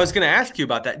 Matub, I was going to ask you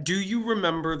about that. Do you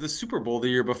remember the Super Bowl the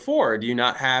year before? Do you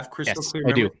not have crystal clear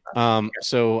memory? I do.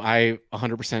 So I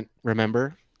 100%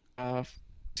 remember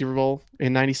Super Bowl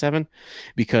in 97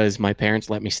 because my parents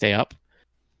let me stay up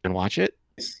and watch it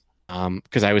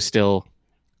because I was still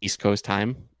East Coast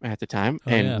time at the time,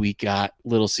 we got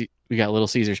Little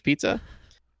Caesars pizza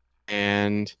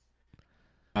and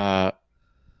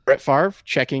Brett Favre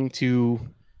checking to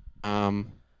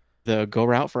the go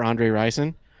route for Andre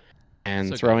Rison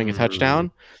and throwing a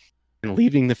touchdown and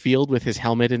leaving the field with his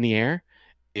helmet in the air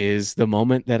is the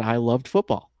moment that I loved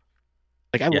football.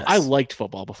 Like I liked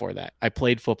football before that. I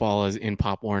played football in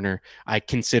Pop Warner. I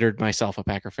considered myself a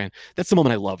Packer fan. That's the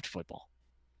moment I loved football.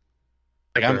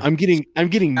 Like I'm getting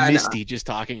misty just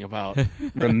talking about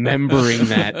remembering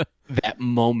that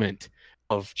moment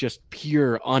of just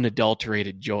pure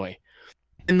unadulterated joy.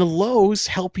 And the lows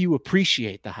help you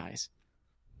appreciate the highs.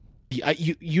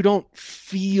 You don't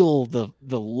feel the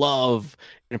love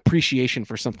and appreciation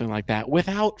for something like that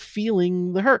without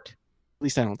feeling the hurt. At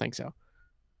least I don't think so.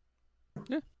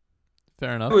 Yeah,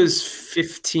 fair enough. I was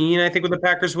 15, I think, when the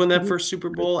Packers won that first Super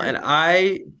Bowl, and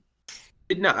I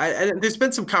did not. There's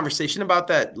been some conversation about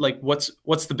that, like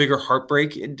what's the bigger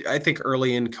heartbreak? I think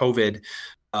early in COVID,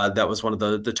 that was one of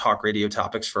the talk radio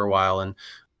topics for a while, and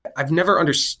I've never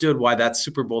understood why that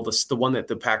Super Bowl, the one that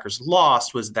the Packers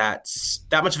lost, was that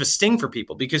much of a sting for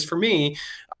people. Because for me,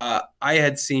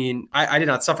 I did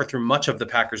not suffer through much of the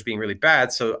Packers being really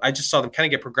bad. So I just saw them kind of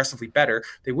get progressively better.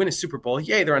 They win a Super Bowl.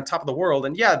 Yay, they're on top of the world.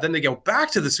 And then they go back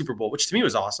to the Super Bowl, which to me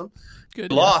was awesome.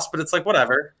 Good, lost, but it's like,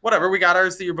 whatever. We got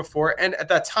ours the year before. And at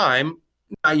that time,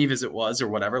 naive as it was or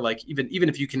whatever, like even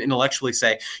if you can intellectually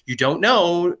say you don't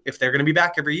know if they're going to be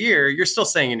back every year, you're still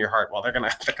saying in your heart, well, they're going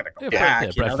to go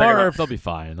back. Brett Favre, they'll be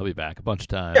fine. They'll be back a bunch of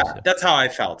times. Yeah, that's how I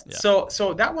felt. Yeah.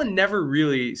 So that one never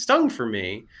really stung for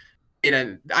me.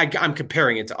 And I'm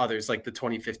comparing it to others, like the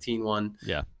 2015 one.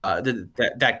 Yeah,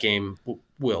 that game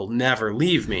will never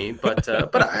leave me. But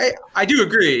I do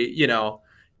agree.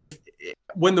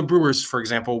 when the Brewers, for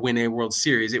example, win a World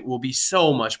Series, it will be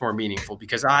so much more meaningful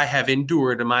because I have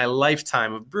endured my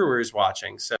lifetime of Brewers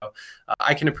watching. So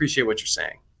I can appreciate what you're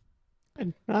saying.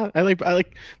 I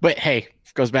like, but hey,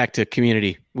 it goes back to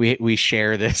community. We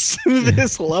share this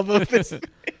this love of this.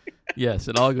 Yes,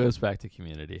 it all goes back to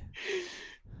community.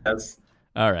 Yes.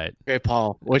 All right. Okay,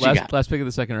 Paul, what you got? Last pick of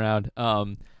the second round.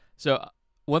 So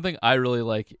one thing I really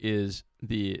like is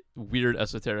the weird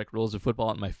esoteric rules of football,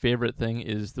 and my favorite thing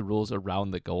is the rules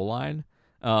around the goal line.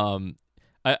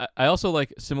 I also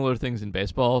like similar things in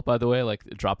baseball, by the way, like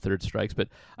drop third strikes, but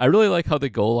I really like how the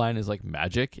goal line is like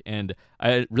magic, and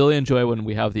I really enjoy when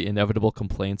we have the inevitable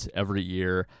complaints every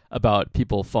year about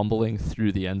people fumbling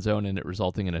through the end zone and it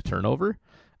resulting in a turnover.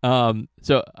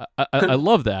 So I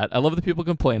love that. I love that people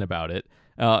complain about it.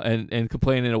 And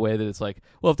complain in a way that it's like,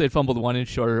 well, if they'd fumbled 1 inch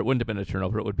shorter, it wouldn't have been a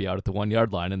turnover. It would be out at the 1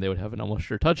 yard line, and they would have an almost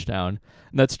sure touchdown.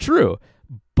 And that's true.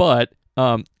 But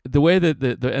the way that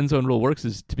the end zone rule works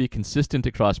is to be consistent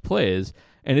across plays,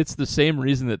 and it's the same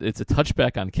reason that it's a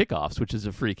touchback on kickoffs, which is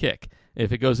a free kick.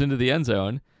 If it goes into the end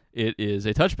zone, it is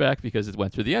a touchback because it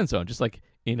went through the end zone. Just like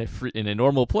in a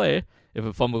normal play, if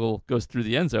a fumble goes through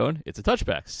the end zone, it's a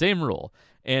touchback. Same rule.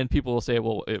 And people will say,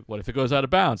 well, what if it goes out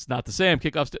of bounds? Not the same.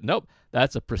 Kickoffs. Nope.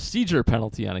 That's a procedure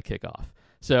penalty on a kickoff.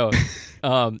 So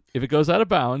if it goes out of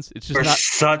bounds, it's just You're not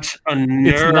such a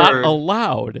nerd. It's not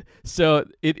allowed. So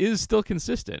it is still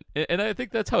consistent. And I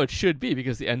think that's how it should be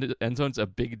because the end zone's a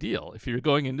big deal. If you're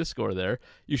going in to score there,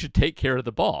 you should take care of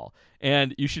the ball.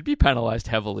 And you should be penalized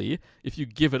heavily if you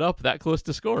give it up that close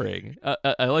to scoring.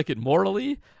 I like it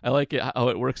morally. I like it how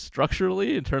it works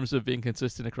structurally in terms of being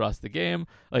consistent across the game.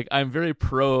 Like, I'm very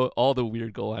pro all the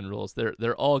weird goal line rules.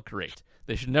 They're all great.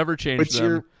 They should never change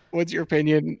them. What's your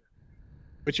opinion?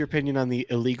 What's your opinion on the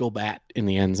illegal bat in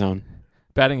the end zone?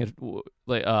 Batting it,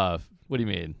 like, what do you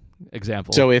mean?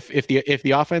 Example. So if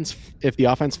the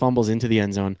offense fumbles into the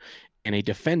end zone and a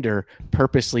defender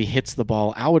purposely hits the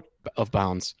ball out of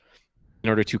bounds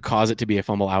in order to cause it to be a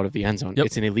fumble out of the end zone,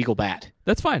 it's an illegal bat.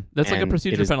 That's fine. That's like a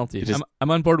procedure penalty. I'm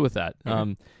on board with that.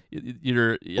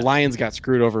 The Lions got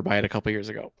screwed over by it a couple years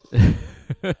ago.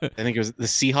 I think it was the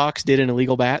Seahawks did an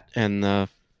illegal bat and the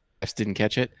refs didn't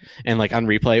catch it. And like on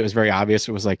replay, it was very obvious.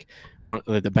 It was like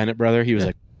the Bennett brother. He was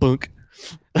like, bunk.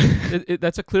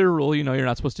 That's a clear rule. You know, you're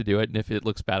not supposed to do it. And if it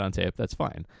looks bad on tape, that's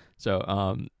fine. So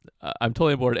I'm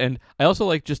totally on board. And I also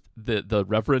like just the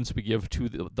reverence we give to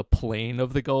the plane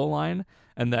of the goal line.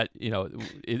 And that, you know,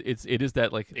 it is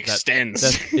that like extends.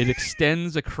 It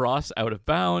extends across out of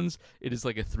bounds. It is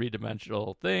like a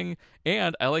 3-dimensional thing.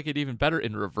 And I like it even better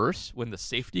in reverse when the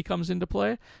safety comes into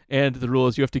play. And the rule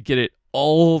is you have to get it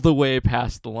all the way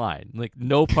past the line. Like,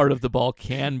 no part of the ball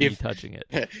can be touching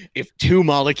it. If 2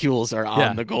 molecules are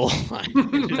on the goal line,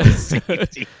 it's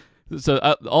safety. So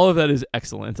all of that is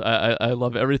excellent. I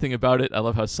love everything about it. I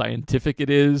love how scientific it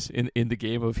is in the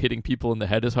game of hitting people in the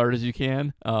head as hard as you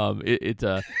can. It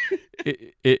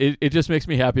just makes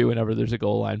me happy whenever there's a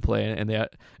goal line play. And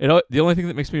the only thing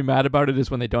that makes me mad about it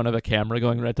is when they don't have a camera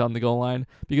going right down the goal line.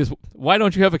 Because why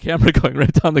don't you have a camera going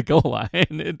right down the goal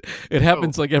line? It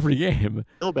happens like every game.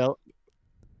 Was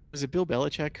it Bill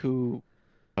Belichick who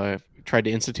tried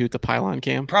to institute the pylon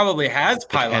cam? Probably has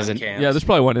pylon cams. Yeah, there's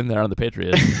probably one in there on the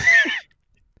Patriots.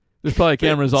 There's probably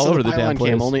cameras all over the damn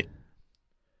place.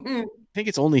 I think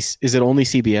is it only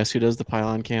CBS who does the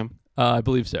pylon cam? I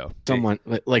believe so. Someone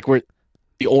like where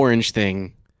the orange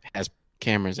thing has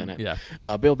cameras in it. Yeah.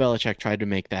 Bill Belichick tried to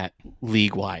make that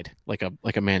league wide, like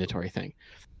a mandatory thing.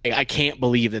 I can't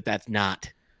believe that that's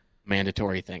not a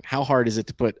mandatory thing. How hard is it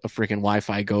to put a freaking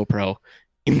Wi-Fi GoPro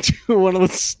into one of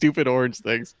those stupid orange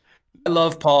things? I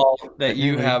love, Paul, that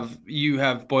you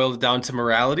have boiled it down to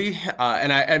morality,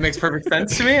 and it makes perfect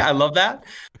sense to me. I love that.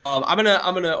 I'm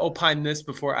gonna opine this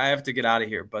before I have to get out of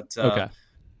here. But okay.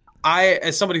 I,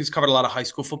 as somebody who's covered a lot of high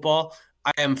school football,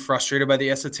 I am frustrated by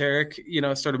the esoteric,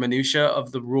 sort of minutia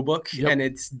of the rule book, and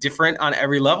it's different on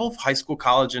every level: high school,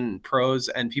 college, and pros.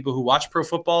 And people who watch pro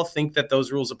football think that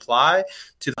those rules apply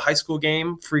to the high school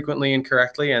game frequently and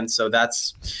correctly, and so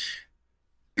that's.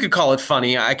 You could call it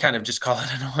funny. I kind of just call it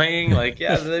annoying. Like,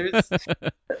 yeah, there's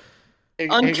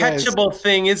uncatchable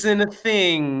thing isn't a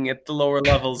thing at the lower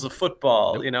levels of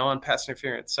football, on pass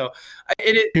interference. So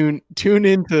tune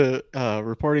into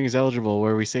Reporting is Eligible,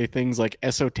 where we say things like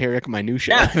esoteric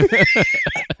minutia. Yeah.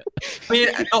 I mean,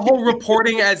 the whole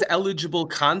reporting as eligible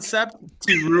concept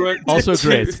to ruin. Also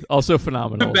great. Also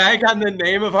phenomenal. The bag on the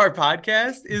name of our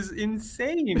podcast is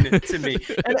insane to me.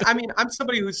 And I mean, I'm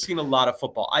somebody who's seen a lot of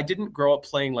football. I didn't grow up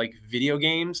playing like video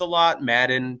games a lot,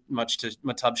 Madden, much to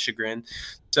Matub's chagrin.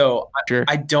 So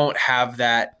I don't have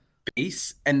that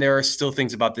base, and there are still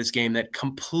things about this game that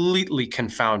completely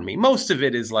confound me. Most of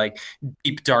it is like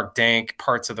deep, dark, dank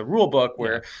parts of the rule book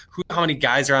where how many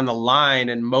guys are on the line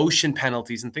and motion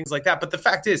penalties and things like that. But the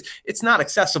fact is, it's not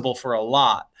accessible for a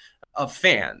lot of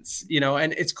fans,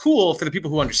 and it's cool for the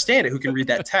people who understand it, who can read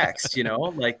that text,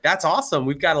 like that's awesome.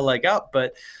 We've got a leg up,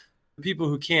 but people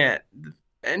who can't,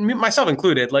 and myself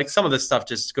included, like some of this stuff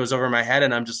just goes over my head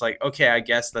and I'm just like, okay, I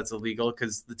guess that's illegal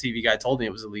because the TV guy told me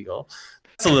it was illegal.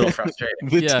 It's a little frustrating.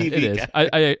 It is.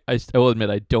 I will admit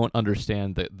I don't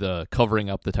understand the covering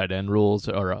up the tight end rules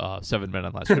or 7 men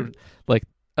on last like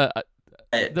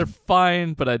they're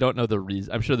fine, but I don't know the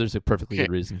reason. I'm sure there's a perfectly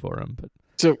good reason for them. But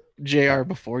so JR,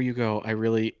 before you go, I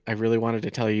really wanted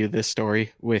to tell you this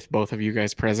story with both of you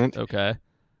guys present. Okay.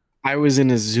 I was in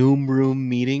a Zoom room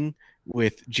meeting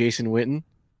with Jason Witten.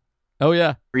 Oh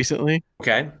yeah, recently.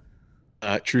 Okay.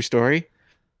 True story.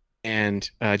 And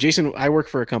Jason, I work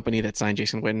for a company that signed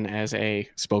Jason Witten as a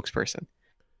spokesperson.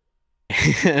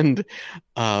 And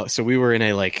so we were in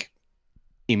a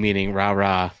team meeting,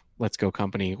 rah, let's go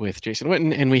company with Jason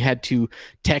Witten. And we had to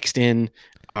text in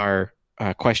our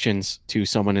questions to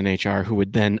someone in HR who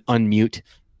would then unmute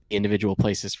the individual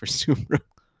places for Zoom room.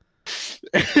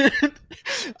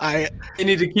 I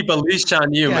need to keep a leash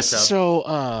on you, myself.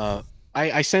 So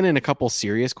I sent in a couple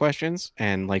serious questions,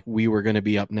 and we were going to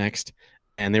be up next,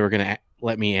 and they were going to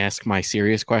let me ask my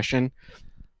serious question.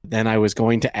 Then I was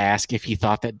going to ask if he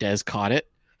thought that Dez caught it.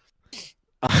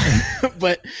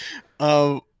 But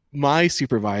my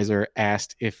supervisor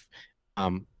asked if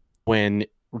when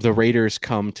the Raiders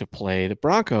come to play the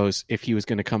Broncos, if he was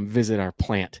going to come visit our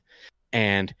plant.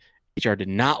 And HR did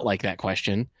not like that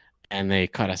question, and they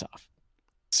cut us off.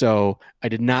 So I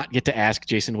did not get to ask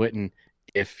Jason Witten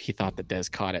if he thought that Dez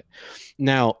caught it.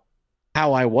 Now,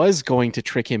 how I was going to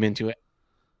trick him into it,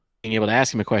 being able to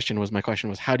ask him a question was, my question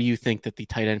was, how do you think that the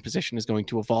tight end position is going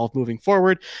to evolve moving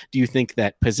forward? Do you think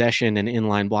that possession and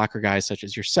inline blocker guys such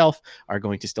as yourself are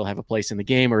going to still have a place in the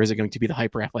game, or is it going to be the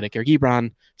hyper athletic Eric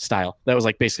Ebron style? That was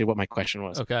basically what my question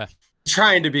was. Okay.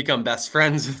 Trying to become best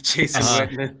friends with Jason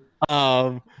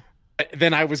Witten.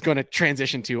 Then I was going to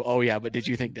transition to, oh yeah, but did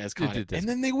you think Dez caught it? And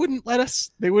then they wouldn't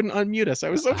unmute us. I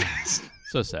was so pissed.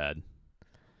 So sad.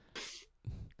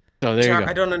 So there you go.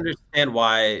 I don't understand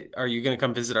why "are you going to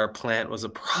come visit our plant" was a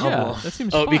problem. Yeah, that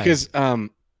seems fine. Because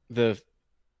the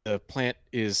plant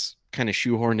is kind of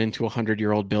shoehorned into a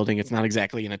 100-year-old building. It's not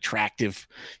exactly an attractive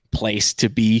place to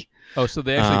be. Oh, so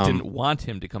they actually didn't want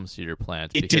him to come see your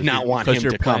plant. It did not want him to come.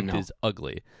 Because your plant is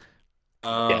ugly.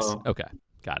 Yes. Okay,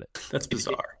 got it. That's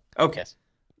bizarre. Okay.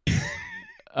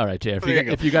 All right, Jay.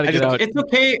 If you got to get out, it's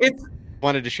okay.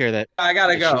 Wanted to share that. I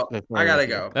gotta go.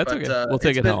 That's okay. We'll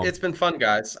take it home. It's been fun,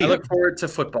 guys. I look forward to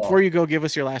football. Before you go, give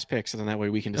us your last pick, so then that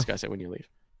way we can discuss it when you leave.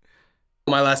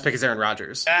 My last pick is Aaron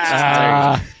Rodgers.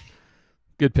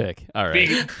 Good pick. All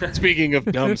right. Speaking of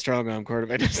dumb, strong arm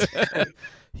quarterback. See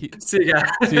you guys.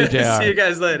 See you, JR. See you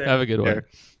guys later. Have a good one.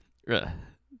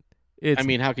 I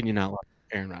mean, how can you not love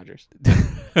Aaron Rodgers?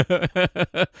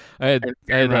 I had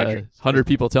 100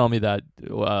 people tell me that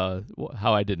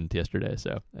how I didn't yesterday.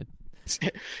 So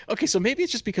okay, so maybe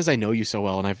it's just because I know you so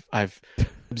well and I've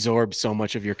absorbed so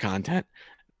much of your content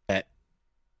that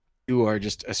you are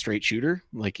just a straight shooter.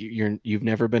 You've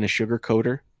never been a sugar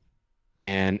coater.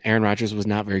 And Aaron Rodgers was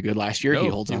not very good last year. No, he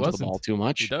holds onto the ball too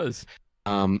much. He does.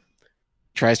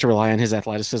 Tries to rely on his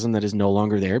athleticism that is no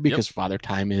longer there because Father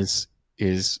Time is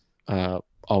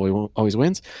always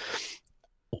wins.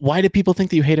 Why do people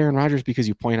think that you hate Aaron Rodgers? Because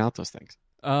you point out those things.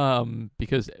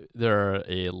 Because there are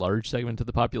a large segment of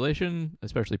the population,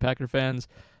 especially Packer fans,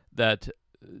 that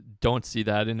don't see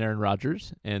that in Aaron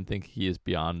Rodgers and think he is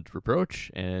beyond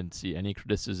reproach and see any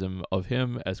criticism of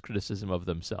him as criticism of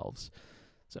themselves.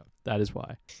 So that is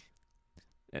why.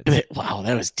 Wow,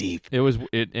 that was deep.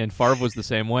 And Favre was the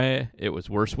same way. It was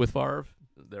worse with Favre.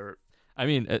 There's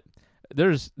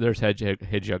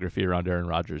hagiography around Aaron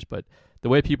Rodgers, but the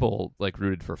way people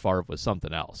rooted for Favre was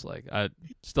something else. I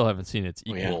still haven't seen its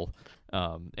equal.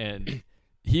 And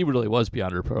he really was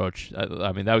beyond reproach.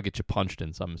 I mean, that would get you punched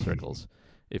in some circles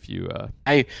if you.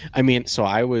 I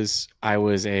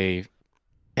was a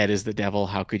head is the devil.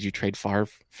 How could you trade Favre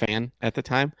fan at the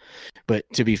time?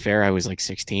 But to be fair, I was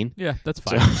 16. Yeah, that's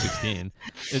fine. So. 16.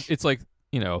 It's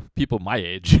people my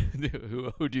age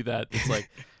who do that. It's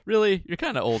really, you're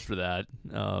kind of old for that.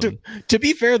 To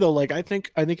be fair though, I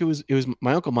think it was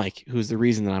my Uncle Mike who's the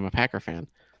reason that I'm a Packer fan.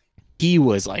 He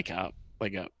was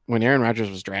when Aaron Rodgers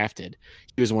was drafted,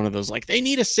 he was one of those they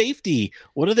need a safety.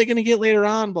 What are they going to get later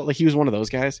on? But he was one of those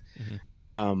guys.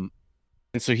 Mm-hmm.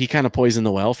 And so he kind of poisoned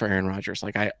the well for Aaron Rodgers.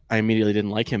 I immediately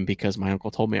didn't like him because my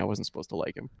uncle told me I wasn't supposed to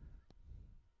like him.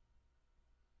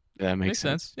 That makes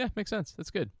sense. Yeah, makes sense.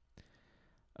 That's good.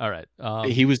 All right.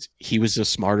 He was a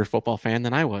smarter football fan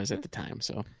than I was at the time.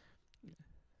 So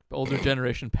older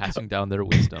generation passing down their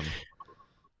wisdom.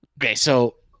 Okay,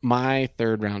 so my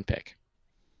third round pick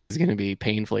is going to be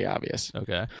painfully obvious.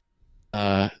 Okay.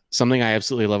 Something I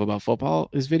absolutely love about football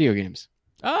is video games.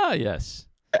 Ah, yes.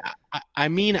 I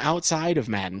mean, outside of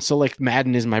Madden. So, like,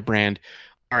 Madden is my brand.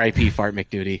 R.I.P. Fart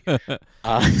McDuty.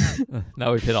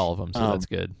 Now we've hit all of them, so that's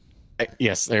good.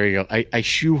 Yes, there you go. I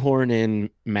shoehorn in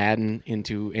Madden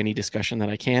into any discussion that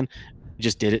I can.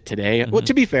 Just did it today. Mm-hmm. Well,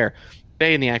 to be fair,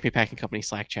 today in the Acme Packing Company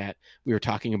Slack chat, we were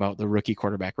talking about the rookie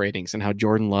quarterback ratings and how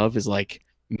Jordan Love is like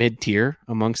mid-tier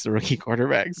amongst the rookie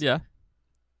quarterbacks. Yeah.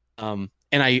 And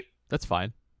I that's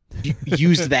fine.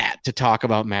 used that to talk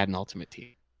about Madden Ultimate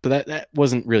Team. So that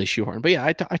wasn't really shoehorned. But yeah,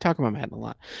 I talk about Madden a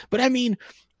lot. But I mean,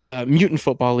 Mutant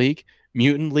Football League,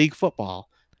 Mutant League Football,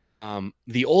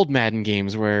 the old Madden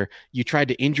games where you tried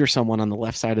to injure someone on the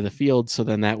left side of the field, so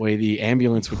then that way the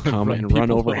ambulance would come and run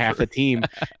over half the team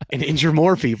and injure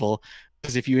more people.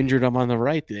 Because if you injured them on the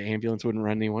right, the ambulance wouldn't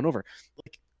run anyone over.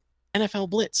 Like NFL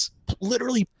Blitz,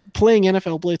 literally playing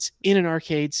NFL Blitz in an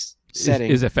arcade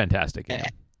setting is a fantastic game.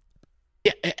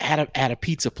 Yeah, at a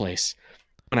pizza place.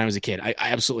 When I was a kid, I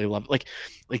absolutely love it.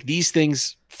 Like these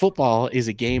things. Football is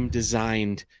a game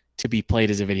designed to be played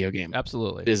as a video game.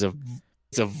 Absolutely, it's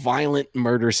a violent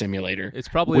murder simulator. It's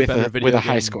probably a better video with a game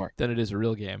high score than it is a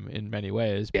real game in many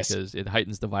ways because it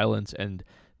heightens the violence and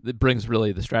it brings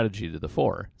really the strategy to the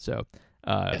fore. So,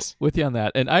 with you on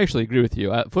that, and I actually agree with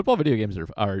you. Football video games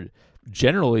are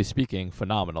generally speaking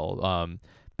phenomenal.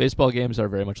 Baseball games are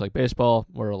very much like baseball,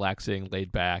 more relaxing,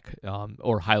 laid back,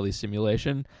 or highly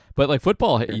simulation. But like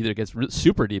football either gets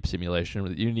super deep simulation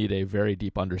that you need a very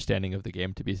deep understanding of the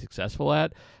game to be successful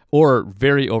at, or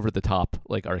very over the top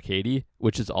like arcadey,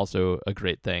 which is also a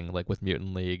great thing. Like with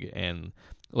Mutant League and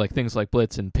like things like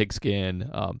Blitz and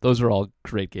Pigskin, those are all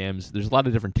great games. There's a lot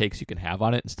of different takes you can have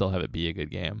on it and still have it be a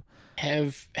good game.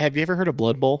 Have you ever heard of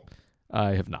Blood Bowl?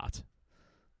 I have not.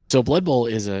 So Blood Bowl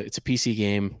it's a PC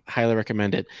game. Highly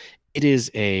recommend it. It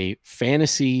is a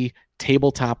fantasy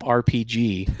tabletop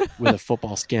RPG with a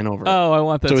football skin over it. Oh, I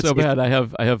want that so bad. I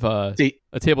have a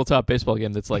tabletop baseball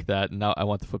game that's like that, and now I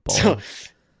want the football. So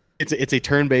it's a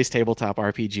turn-based tabletop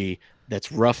RPG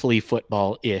that's roughly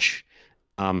football-ish.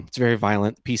 It's very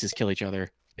violent. Pieces kill each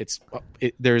other.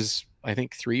 There's I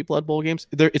think 3 Blood Bowl games.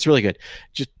 It's really good.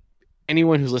 Just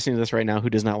anyone who's listening to this right now who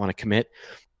does not want to commit,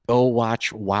 go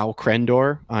watch Wow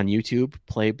Krendor on YouTube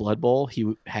play Blood Bowl.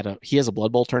 He has a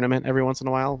Blood Bowl tournament every once in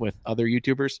a while with other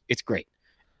YouTubers. It's great.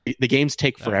 The games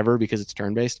take forever because it's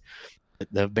turn-based.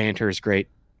 The banter is great.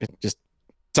 It's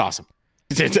awesome.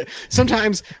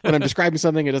 Sometimes when I'm describing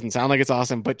something, it doesn't sound like it's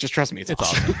awesome, but just trust me, it's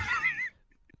awesome.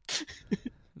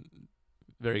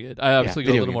 Very good. I obviously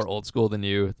go a little more old school than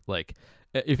you. Like,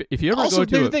 if you ever also,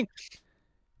 go to thing,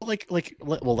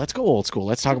 well, let's go old school.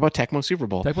 Let's talk about Tecmo Super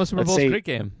Bowl. Tecmo Super Bowl is a great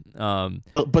game.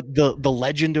 But the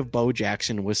legend of Bo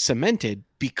Jackson was cemented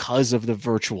because of the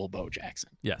virtual Bo Jackson.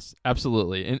 Yes,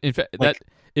 absolutely. In fact,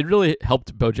 it really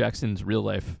helped Bo Jackson's real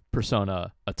life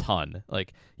persona a ton.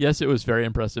 Like, yes, it was very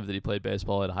impressive that he played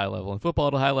baseball at a high level and football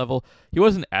at a high level. He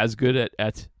wasn't as good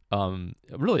at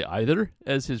really either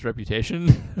as his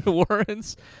reputation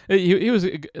warrants. He was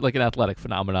like an athletic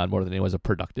phenomenon more than he was a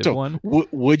productive one.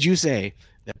 Would you say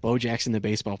that Bo Jackson, the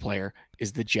baseball player,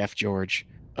 is the Jeff George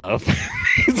of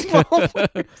baseball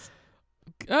players?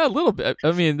 A little bit.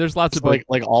 I mean, there's lots of like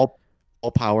all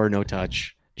power, no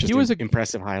touch. He was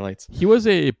impressive highlights. He was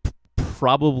a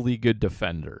probably good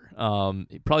defender.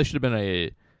 He probably should have been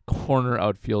a corner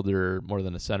outfielder more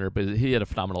than a center, but he had a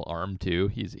phenomenal arm too.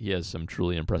 He has some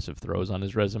truly impressive throws on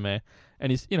his resume,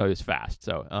 and he's fast.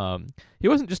 So he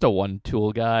wasn't just a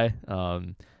one-tool guy.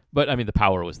 But I mean, the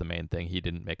power was the main thing. He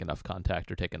didn't make enough contact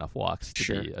or take enough walks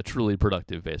to be a truly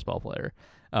productive baseball player.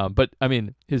 But I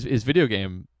mean, his video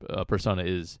game persona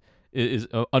is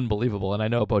unbelievable, and I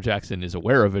know Bo Jackson is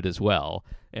aware of it as well.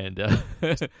 And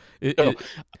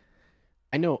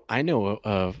I know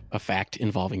of a fact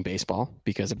involving baseball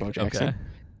because of Bo Jackson. Okay.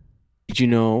 Did you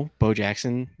know Bo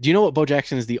Jackson? Do you know what Bo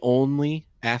Jackson is the only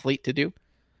athlete to do?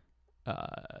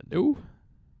 No.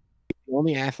 The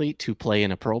only athlete to play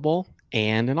in a Pro Bowl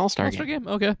and an All-Star game.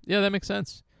 Okay, yeah, that makes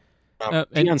sense.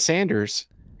 Deion Sanders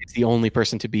is the only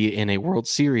person to be in a World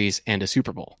Series and a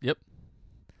Super Bowl. Yep.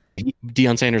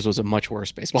 Deion Sanders was a much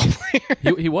worse baseball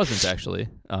player. He wasn't actually.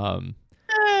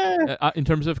 In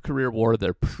terms of career WAR,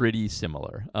 they're pretty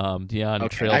similar. Deion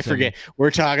trails. I forget.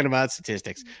 We're talking about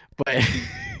statistics, but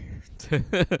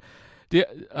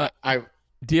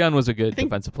Deion was a good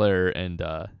defensive player, and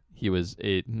he was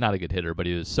not a good hitter, but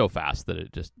he was so fast that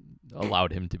it just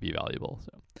allowed him to be valuable.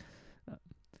 So,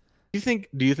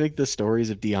 Do you think the stories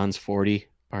of Dion's 40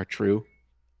 are true?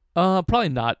 probably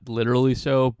not literally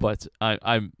so, but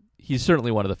he's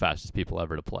certainly one of the fastest people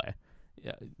ever to play.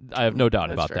 Yeah, I have no doubt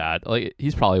That's about fair. that. Like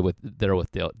he's probably with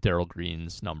Darryl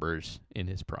Green's numbers in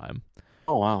his prime.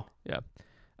 Oh wow. Yeah.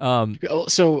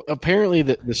 So apparently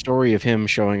the story of him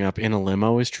showing up in a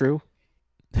limo is true.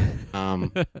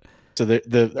 So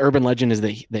the urban legend is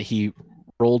that he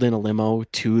rolled in a limo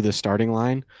to the starting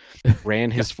line,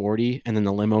 ran his 40, and then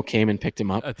the limo came and picked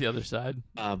him up. At the other side.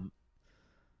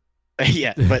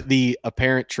 Yeah, but the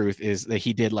apparent truth is that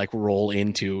he did like roll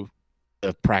into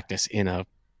the practice in a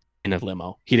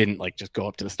limo. He didn't like just go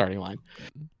up to the starting line.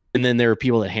 And then there are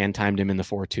people that hand timed him in the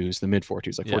 4.2s, the mid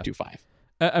 4.2s, like 4.25.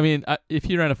 I mean, if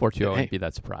he ran a 4.2, I Hey. wouldn't be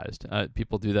that surprised.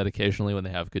 People do that occasionally when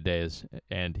they have good days,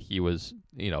 and he was,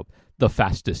 the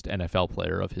fastest NFL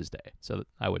player of his day. So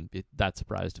I wouldn't be that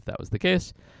surprised if that was the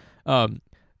case.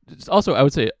 Also, I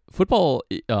would say football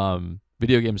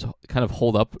video games kind of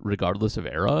hold up regardless of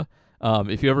era.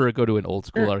 If you ever go to an old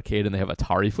school arcade and they have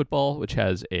Atari football, which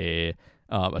has a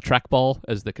trackball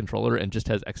as the controller and just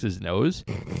has X's and O's,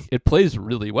 it plays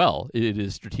really well. It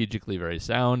is strategically very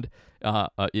sound.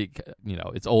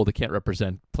 It's old. It can't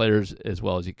represent players as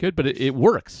well as you could, but it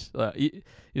works.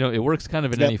 It works kind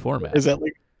of in any format. Is that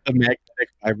like a magnetic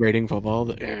vibrating football?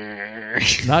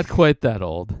 Not quite that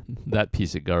old. That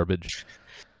piece of garbage.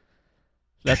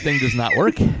 That thing does not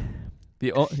work.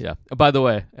 By the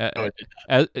way,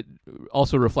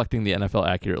 also reflecting the NFL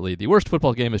accurately, the worst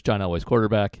football game is John Elway's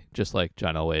quarterback, just like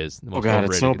John Elway is the most overrated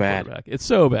it's so bad. quarterback. It's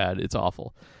so bad. It's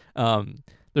awful.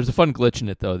 There's a fun glitch in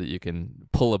it, though, that you can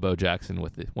pull a Bo Jackson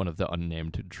with one of the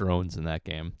unnamed drones in that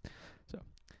game. So,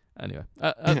 anyway,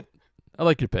 I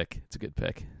like your pick. It's a good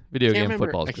pick. Video game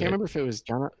football is I can't remember if it was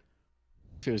John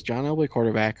Elway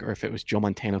quarterback or if it was Joe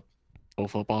Montana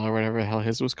football or whatever the hell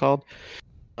his was called.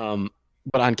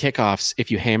 But on kickoffs,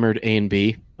 if you hammered A and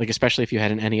B, like especially if you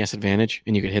had an NES advantage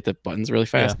and you could hit the buttons really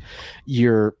fast,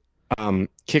 your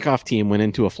kickoff team went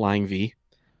into a flying V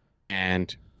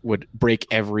and would break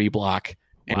every block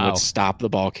and would stop the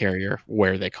ball carrier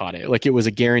where they caught it. Like it was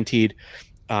a guaranteed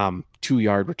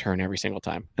 2-yard return every single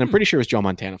time. And I'm pretty sure it was Joe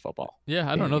Montana football.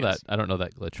 Yeah, I don't know that. I don't know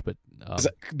that glitch, but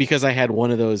because I had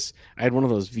one of those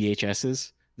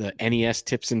VHSs, the NES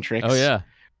tips and tricks. Oh yeah.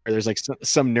 Where there's like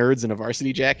some nerds in a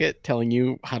varsity jacket telling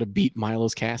you how to beat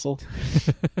Milo's castle.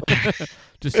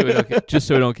 just so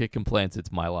we don't get complaints,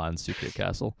 it's Milon's Secret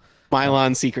Castle.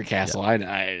 Milon's Secret Castle.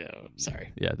 I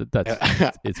sorry. Yeah, that's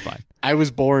it's fine. I was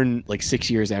born like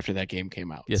 6 years after that game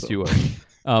came out. Yes, so. you were.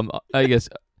 I guess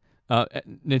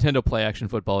Nintendo Play Action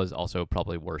Football is also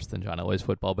probably worse than John Elway's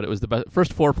football, but it was the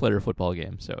first 4-player football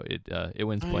game, so it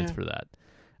wins points for that.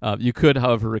 You could,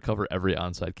 however, recover every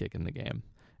onside kick in the game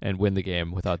and win the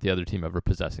game without the other team ever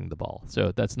possessing the ball.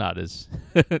 So that's not as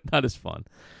not as fun.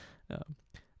 All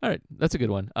right, that's a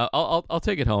good one. I'll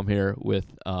take it home here with.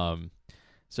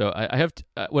 So I have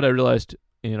what I realized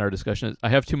in our discussion is I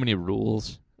have too many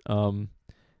rules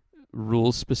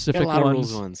specific a lot ones. of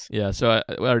rules ones. Yeah, so I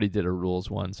already did a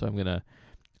rules one, so I'm gonna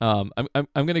I'm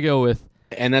gonna go with.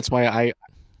 And that's why I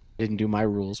didn't do my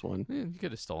rules one. You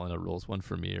could have stolen a rules one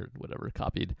from me or whatever,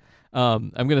 copied.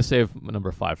 I'm going to save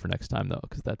number 5 for next time, though,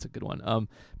 because that's a good one.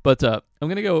 But I'm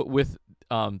going to go with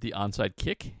the onside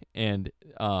kick, and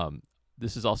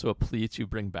this is also a plea to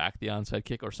bring back the onside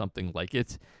kick or something like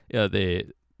it. The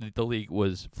league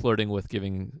was flirting with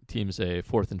giving teams a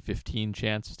 4th and 15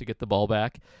 chance to get the ball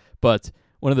back, but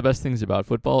one of the best things about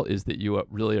football is that you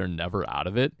really are never out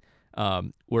of it,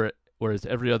 whereas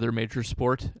every other major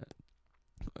sport...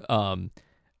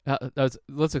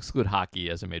 let's exclude hockey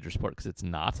as a major sport because it's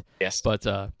not. Yes, but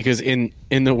because in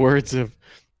the words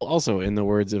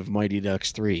of Mighty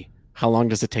Ducks 3, how long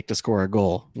does it take to score a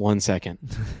goal? 1 second.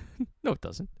 No, it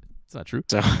doesn't. It's not true.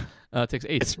 So it takes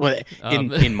 8. It's what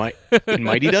in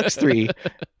Mighty Ducks 3,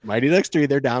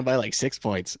 they're down by like 6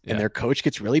 points, and their coach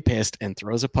gets really pissed and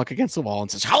throws a puck against the wall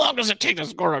and says, "How long does it take to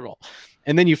score a goal?"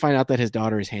 And then you find out that his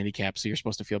daughter is handicapped, so you're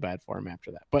supposed to feel bad for him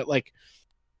after that. But like.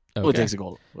 Okay. Only takes a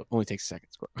goal. Only takes a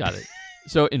second score. Got it.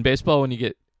 So in baseball, when you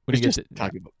get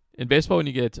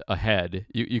ahead,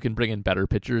 you can bring in better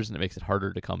pitchers, and it makes it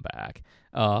harder to come back.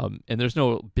 And there's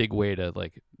no big way to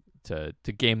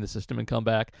game the system and come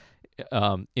back.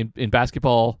 In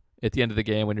basketball, at the end of the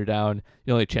game when you're down,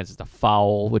 the only chance is to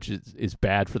foul, which is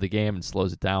bad for the game and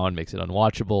slows it down, makes it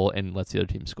unwatchable, and lets the other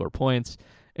team score points.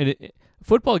 And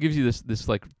football gives you this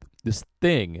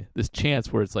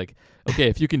chance where it's like, okay,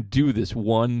 if you can do this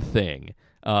one thing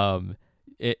and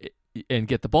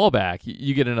get the ball back,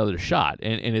 you get another shot.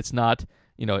 And it's not,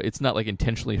 it's not like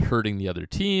intentionally hurting the other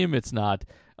team. It's not,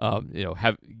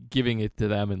 giving it to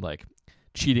them and like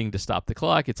cheating to stop the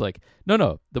clock. It's like,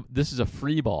 no, this is a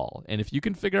free ball. And if you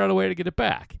can figure out a way to get it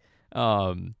back,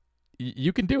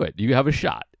 you can do it. You have a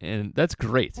shot. And that's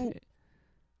great.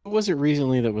 What was it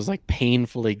recently that was like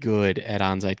painfully good at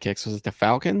onside kicks? Was it the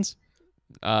Falcons?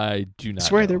 I do not I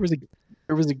swear know.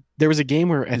 there was a game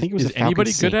where I think it was Is the Falcons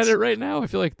anybody good at Saints. it right now? I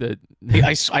feel like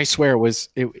I swear it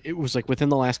was like within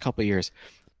the last couple of years.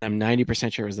 I'm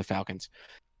 90% sure it was the Falcons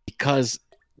because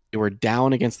they were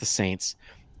down against the Saints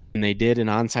and they did an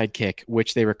onside kick,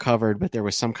 which they recovered, but there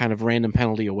was some kind of random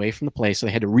penalty away from the play, so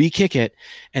they had to re-kick it,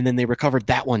 and then they recovered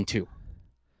that one too.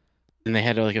 And they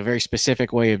had like a very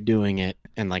specific way of doing it,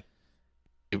 and like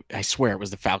I swear it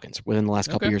was the Falcons. Within the last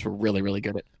couple of years, were really, really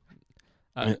good at.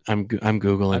 I'm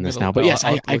googling this now, but yes,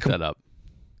 I'll I look that up.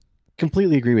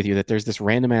 completely agree with you that there's this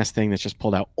random ass thing that's just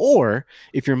pulled out. Or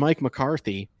if you're Mike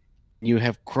McCarthy, you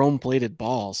have chrome plated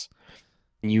balls,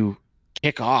 and you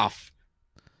kick off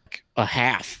a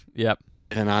half. Yep.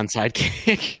 With an onside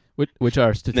kick, which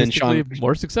are statistically Sean-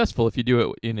 more successful if you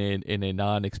do it in a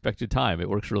non-expected time. It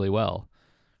works really well.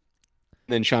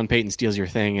 then Sean Payton steals your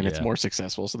thing, and it's Yeah. more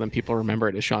successful. So then people remember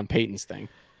it as Sean Payton's thing.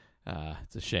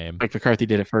 It's a shame. Mike McCarthy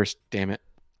did it first. Damn it.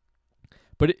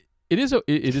 But it is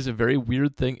a very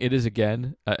weird thing. It is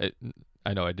again.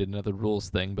 I know I did another rules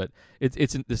thing, but it's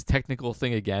this technical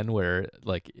thing again where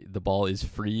like the ball is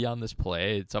free on this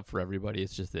play. It's up for everybody.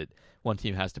 It's just that one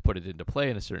team has to put it into play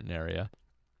in a certain area,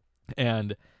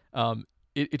 and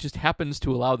it just happens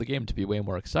to allow the game to be way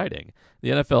more exciting.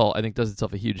 The NFL, I think, does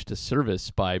itself a huge disservice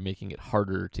by making it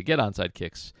harder to get onside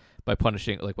kicks by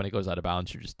punishing, like when it goes out of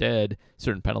bounds, you're just dead.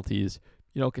 Certain penalties,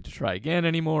 you don't get to try again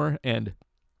anymore, and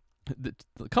the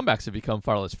comebacks have become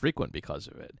far less frequent because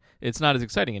of it. It's not as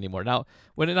exciting anymore. Now,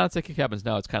 when an onside kick happens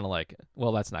now, it's kind of like,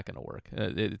 well, that's not going to work.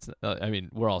 I mean,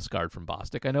 we're all scarred from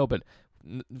Bostic, I know, but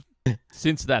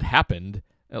since that happened,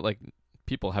 like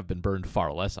people have been burned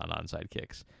far less on onside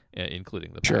kicks,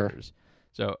 including the Sure. Packers.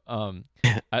 So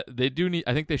they do need.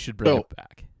 I think they should bring it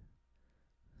back.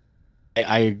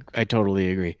 I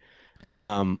totally agree.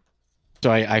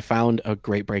 So I found a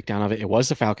great breakdown of it. It was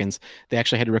the Falcons. They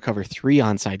actually had to recover 3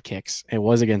 onside kicks. It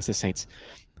was against the Saints.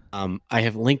 I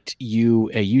have linked you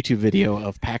a YouTube video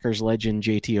of Packers legend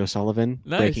JT O'Sullivan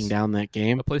Nice. breaking down that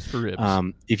game. A place for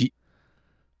ribs.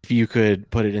 If you could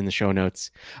put it in the show notes.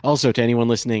 Also, to anyone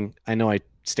listening, I know I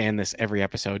stand this every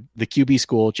episode. The QB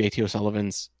School, JT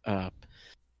O'Sullivan's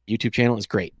YouTube channel is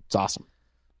great. It's awesome.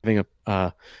 Having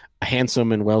a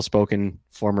handsome and well-spoken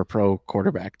former pro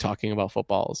quarterback talking about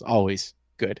football is always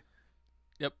good.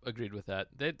 Yep, agreed with that.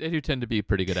 They do tend to be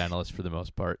pretty good analysts for the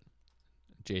most part.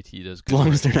 JT does As good.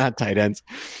 long as they're not tight ends.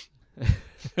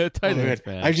 Tight Oh my ends,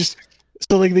 God. man. I just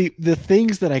so like the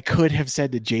things that I could have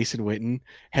said to Jason Witten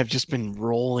have just been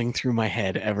rolling through my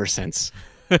head ever since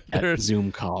that there's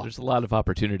Zoom call. a lot of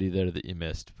opportunity there that you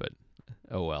missed, but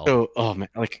oh well. So, oh man,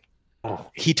 like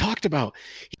he talked about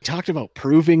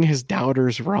proving his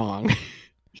doubters wrong.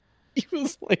 He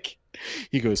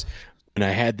goes, when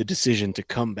I had the decision to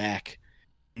come back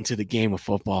into the game of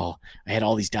football, I had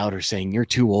all these doubters saying you're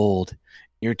too old,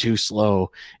 you're too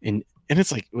slow, and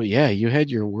it's like, well, yeah, you had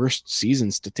your worst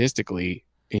season statistically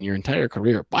in your entire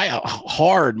career by a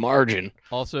hard margin.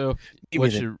 Also,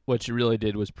 what you really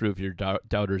did was prove your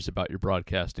doubters about your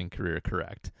broadcasting career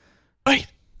correct. Right.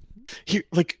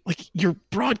 Like your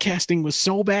broadcasting was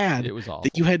so bad It was awful.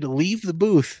 that you had to leave the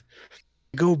booth,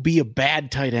 go be a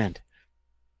bad tight end.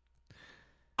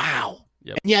 Wow.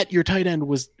 Yep. And yet your tight end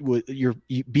was you're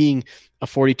being a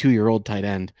 42-year-old tight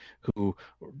end who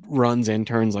runs and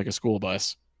turns like a school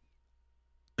bus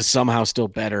is somehow still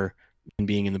better than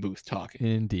being in the booth talking.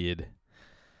 Indeed.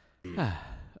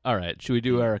 All right, should we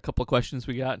do our couple of questions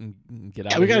we got and get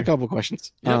out? Yeah, of we got here? a couple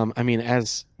questions. Yep. I mean,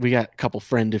 as we got a couple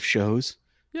friend of shows.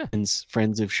 Yeah.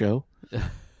 Friends of show.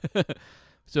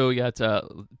 So we got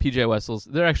PJ Wessels.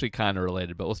 They're actually kind of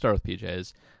related, but we'll start with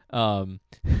PJ's. So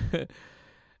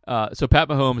Pat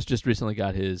Mahomes just recently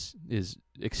got his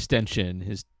extension,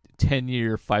 his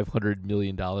 10-year, $500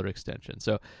 million extension.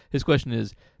 So his question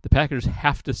is, the Packers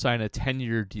have to sign a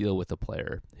 10-year deal with a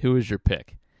player. Who is your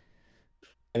pick?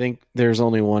 I think there's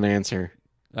only one answer.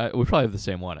 We probably have the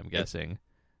same one, I'm guessing.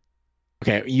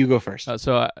 Okay, you go first.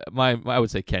 So I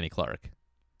would say Kenny Clark.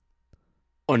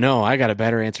 Oh no, I got a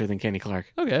better answer than Kenny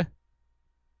Clark. Okay.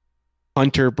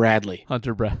 Hunter Bradley.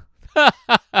 Hunter Brown.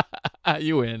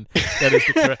 You win.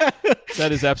 That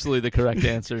is absolutely the correct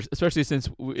answer, especially since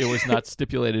it was not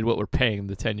stipulated what we're paying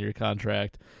the 10-year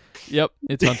contract. Yep,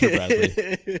 it's Hunter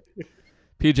Bradley.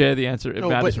 PJ, the answer. No,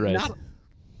 Matt but is right.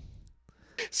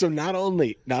 So not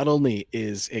only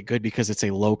is it good because it's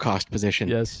a low cost position.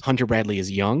 Yes. Hunter Bradley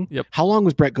is young. Yep. How long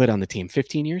was Brett Good on the team?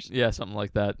 15 years? Yeah, something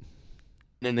like that.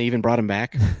 And then they even brought him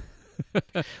back.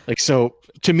 Like, so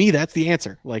to me, that's the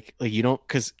answer. Like you don't,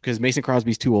 because Mason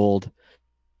Crosby's too old.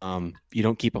 You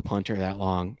don't keep a punter that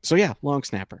long. So yeah, long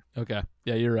snapper. Okay.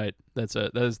 Yeah, you're right.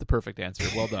 That is the perfect answer.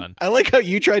 Well done. I like how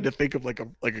you tried to think of like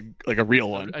a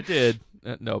real one. I did.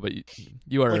 No, but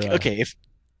you are okay. If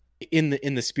in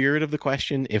the spirit of the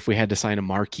question, if we had to sign a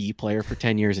marquee player for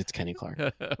 10 years, it's Kenny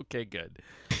Clark. Okay, good.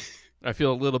 I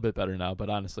feel a little bit better now, but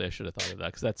honestly, I should have thought of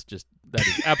that because that is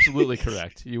absolutely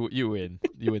correct. You win.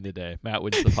 You win the day. Matt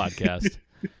wins the podcast.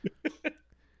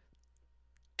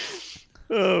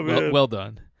 Oh man. Well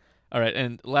done. All right,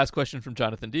 and last question from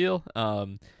Jonathan Deal.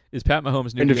 Is Pat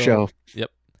Mahomes' new Friend deal? of show.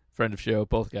 Yep, friend of show.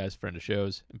 Both guys, friend of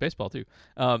shows, and baseball too.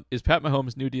 Is Pat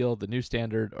Mahomes' new deal the new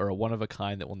standard or a one of a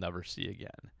kind that we'll never see again?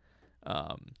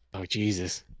 Oh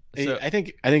Jesus! So- I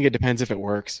think it depends if it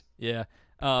works. Yeah.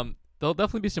 There'll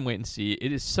definitely be some wait and see.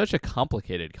 It is such a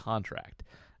complicated contract,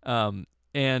 and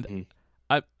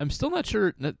I'm still not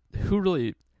sure who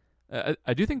really.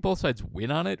 I do think both sides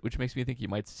win on it, which makes me think you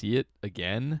might see it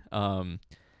again.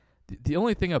 The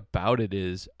only thing about it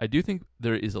is I do think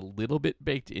there is a little bit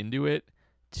baked into it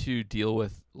to deal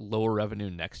with lower revenue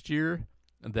next year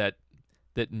that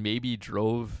maybe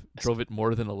drove it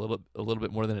more than a little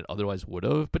bit more than it otherwise would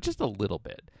have, but just a little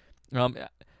bit.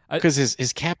 Because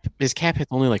his cap hit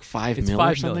only like $5 million. It's or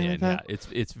 $5 something million. like that? Yeah,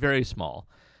 it's very small.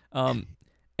 And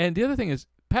the other thing is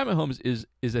Pat Mahomes is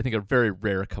I think a very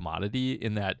rare commodity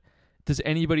in that does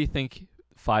anybody think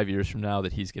 5 years from now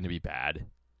that he's going to be bad?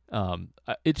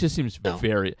 It just seems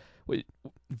very,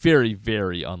 very,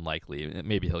 very unlikely.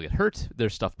 Maybe he'll get hurt.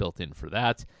 There's stuff built in for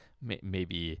that.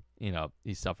 Maybe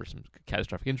he suffers some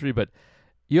catastrophic injury, but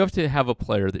you have to have a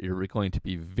player that you're going to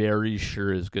be very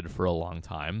sure is good for a long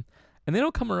time. And they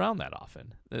don't come around that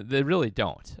often. They really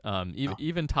don't.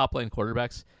 Even top-line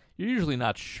quarterbacks, you're usually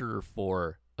not sure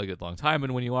for a good long time.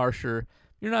 And when you are sure,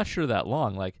 you're not sure that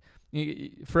long. Like,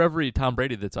 for every Tom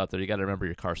Brady that's out there, you got to remember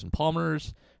your Carson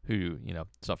Palmers, who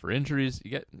suffer injuries.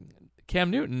 You get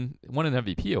Cam Newton won an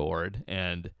MVP award,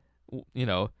 and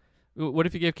what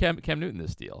if you gave Cam Newton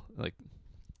this deal? Like,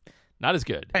 not as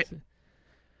good. Right.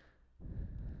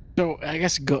 So I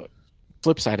guess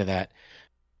flip side of that.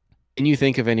 Can you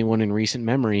think of anyone in recent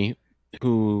memory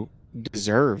who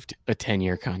deserved a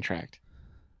 10-year contract?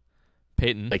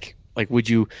 Peyton. Like would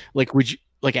you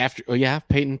after? Oh yeah,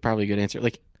 Peyton, probably a good answer.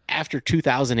 Like after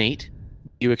 2008,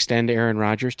 you extend Aaron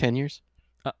Rodgers 10 years?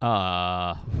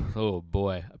 Oh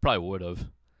boy, I probably would have.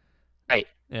 Right.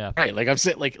 Yeah. Right. Like I'm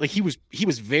saying, like he was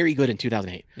very good in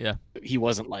 2008. Yeah. He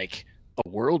wasn't like a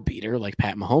world beater like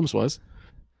Pat Mahomes was.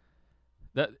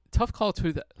 That tough call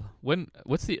too.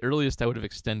 What's the earliest I would have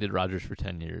extended Rodgers for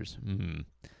 10 years?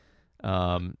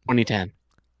 2010.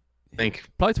 I think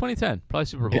probably 2010. Probably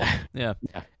Super Bowl. Yeah.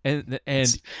 And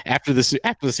after the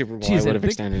Super Bowl, I would have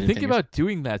extended. Think about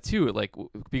doing that too, like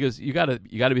because you gotta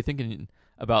be thinking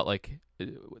about like,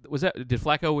 did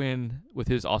Flacco win with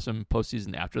his awesome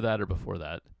postseason after that or before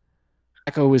that?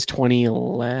 Flacco was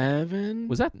 2011.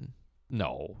 Was that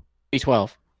no?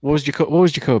 2012. What was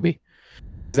Jacoby?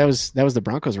 That was the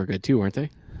Broncos were good too, weren't they?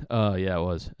 Yeah, it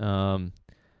was. I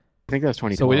think that was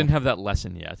 2012. So we didn't have that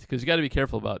lesson yet because you got to be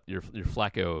careful about your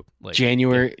Flacco. Like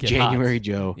January hot.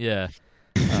 Joe. Yeah.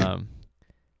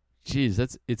 Geez,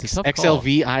 it's a tough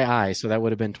XLVII. So that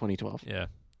would have been 2012. Yeah.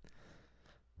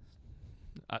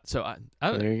 So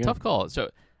there tough call.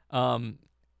 So,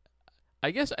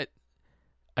 I guess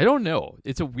I don't know.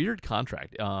 It's a weird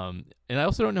contract. And I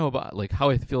also don't know about like how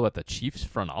I feel about the Chiefs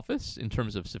front office in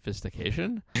terms of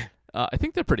sophistication. I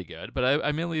think they're pretty good, but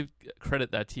I mainly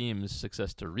credit that team's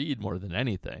success to Reed more than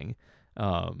anything.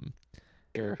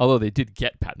 Sure. Although they did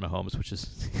get Pat Mahomes, which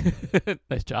is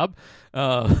nice job.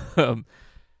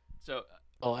 So,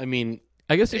 well, I mean,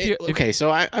 I guess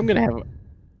so I'm gonna have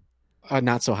a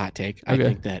not so hot take. Okay. I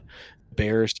think that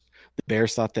the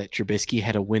Bears thought that Trubisky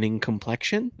had a winning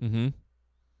complexion. Mm-hmm.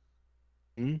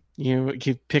 You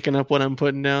keep picking up what I'm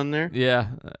putting down there. Yeah.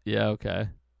 Okay.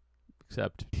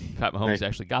 Except Pat Mahomes Right.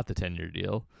 actually got the 10-year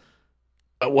deal.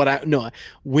 But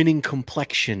winning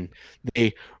complexion.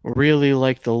 They really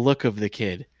like the look of the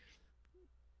kid.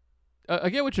 I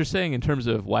get what you're saying in terms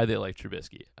of why they like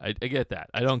Trubisky. I get that.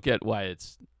 I don't get why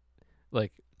it's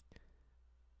like.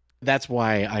 That's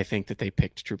why I think that they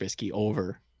picked Trubisky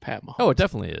over Pat Mahomes. Oh, it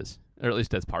definitely is, or at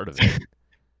least that's part of it.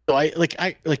 So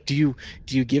I do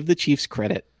you give the Chiefs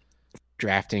credit for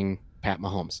drafting Pat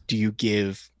Mahomes? Do you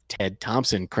give Ted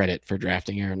Thompson credit for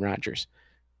drafting Aaron Rodgers?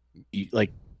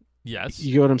 Yes.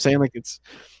 You know what I'm saying? Like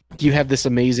do you have this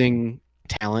amazing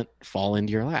talent fall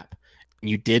into your lap. And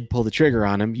you did pull the trigger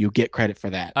on him. You get credit for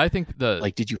that. I think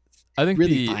Did you the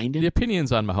really find him? the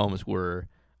opinions on Mahomes were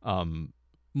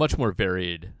much more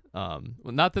varied.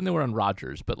 Not than they were on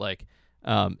Rodgers, but like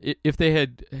if they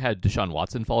had Deshaun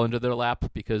Watson fall into their lap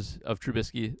because of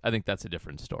Trubisky, I think that's a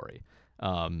different story.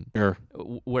 Sure.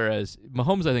 Whereas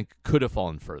Mahomes, I think, could have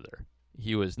fallen further.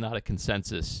 He was not a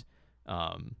consensus,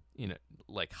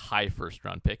 like high first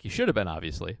round pick. He should have been,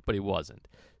 obviously, but he wasn't.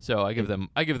 So I give them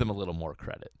a little more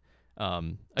credit.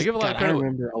 I give a lot of credit. I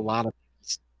remember a lot of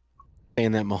people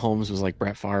saying that Mahomes was like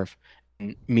Brett Favre,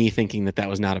 and me thinking that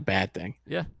was not a bad thing.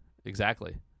 Yeah,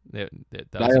 exactly. I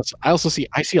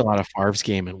see a lot of Favre's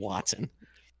game in Watson.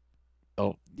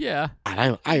 So yeah,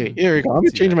 here we go. I'm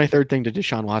gonna change my third thing to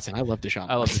Deshaun Watson. I love Deshaun.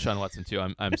 I love Deshaun Watson too.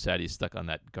 I'm sad he's stuck on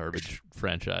that garbage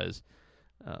franchise.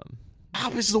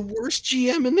 Bob is the worst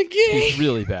GM in the game. He's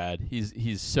really bad.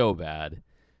 He's so bad.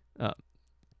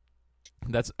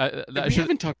 We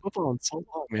haven't talked football in so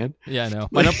long, man. Yeah, I know.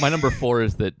 My number 4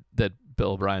 is that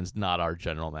Bill O'Brien's not our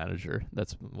general manager.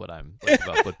 That's what I'm like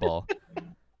about football,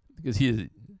 because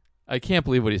I can't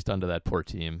believe what he's done to that poor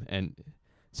team. And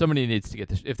somebody needs to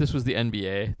get if this was the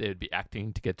NBA, they would be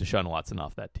acting to get Deshaun Watson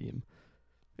off that team.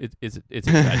 It's a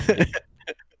tragedy.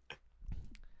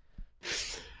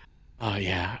 Oh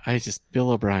yeah, Bill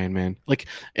O'Brien, man. Like,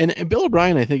 and Bill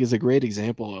O'Brien, I think, is a great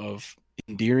example of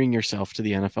endearing yourself to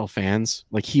the NFL fans.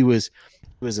 Like, he was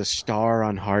a star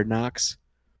on Hard Knocks,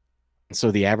 and so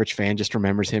the average fan just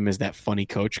remembers him as that funny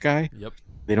coach guy. Yep.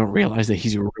 They don't realize that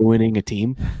he's ruining a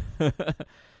team. If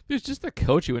he was just a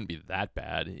coach, he wouldn't be that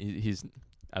bad. He's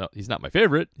not my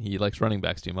favorite. He likes running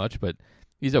backs too much, but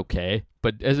he's okay.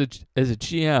 But as a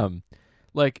GM,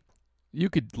 like, you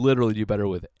could literally do better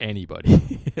with anybody.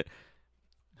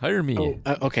 Hire me.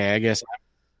 Okay, I guess.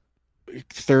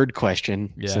 Third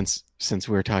question, yeah. since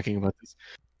we're talking about this,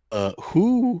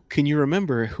 who can you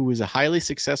remember who was a highly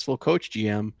successful coach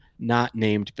GM not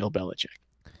named Bill Belichick?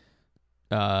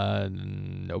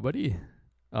 Nobody.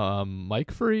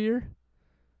 Mike for a year.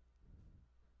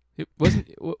 It wasn't.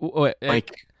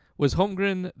 Mike was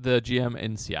Holmgren the GM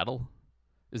in Seattle?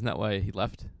 Isn't that why he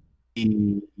left?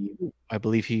 I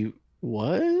believe he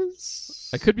was.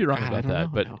 I could be wrong about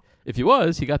that, but if he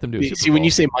was, he got them to a Super Bowl. See, when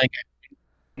you say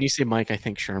Mike, I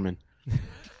think Sherman.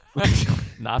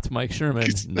 Not Mike Sherman,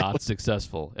 not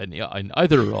successful in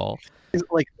either role.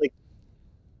 Like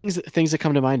things that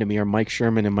come to mind to me are Mike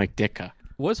Sherman and Mike Ditka.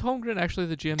 Was Holmgren actually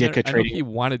the GM Ditka there? I know he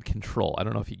wanted control. I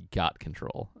don't know if he got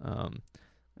control.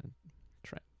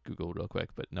 Try Google real quick,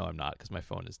 but no, I'm not, because my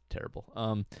phone is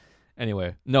terrible.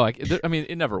 Anyway, no, I mean,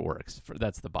 it never works.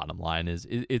 That's the bottom line.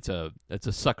 It's a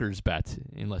sucker's bet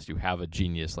unless you have a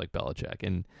genius like Belichick.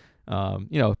 And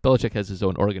Belichick has his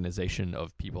own organization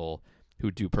of people who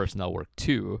do personnel work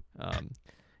too.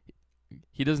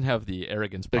 He doesn't have the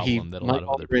arrogance problem that a lot of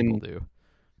other people do.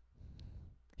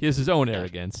 He has his own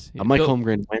arrogance. Mike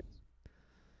Holmgren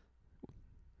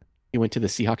went to the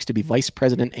Seahawks to be vice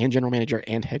president and general manager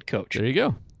and head coach. There you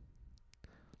go.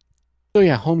 So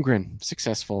yeah, Holmgren,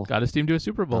 successful. Got his team to a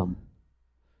Super Bowl.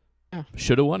 Yeah.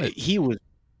 Should have won it. He was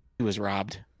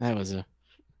robbed. That was a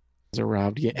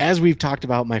robbed. Yeah. As we've talked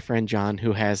about, my friend John,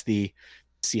 who has the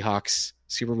Seahawks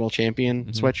Super Bowl champion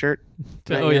sweatshirt.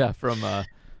 Oh yeah,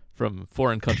 from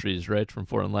foreign countries, right? From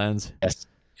foreign lands. Yes,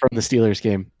 from the Steelers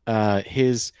game.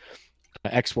 His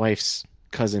ex-wife's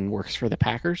cousin works for the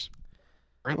Packers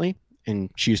currently, and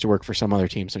she used to work for some other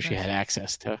team, so she had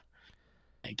access to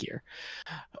that gear.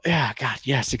 Yeah, God,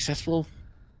 yeah, successful.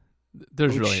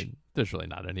 There's really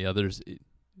not any others.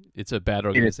 It's a bad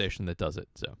organization that does it.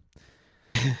 So.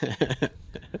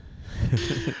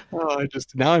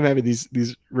 Now I'm having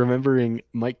these remembering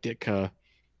Mike Ditka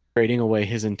trading away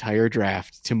his entire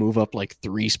draft to move up like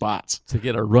 3 spots to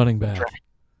get a running back.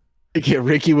 To get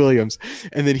Ricky Williams,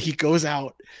 and then he goes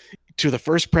out to the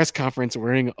first press conference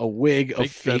wearing a wig of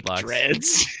fake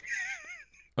dreads.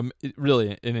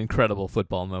 Really an incredible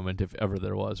football moment, if ever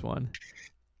there was one.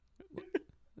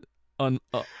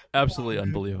 Absolutely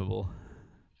unbelievable.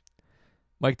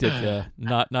 Mike Ditka,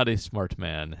 not a smart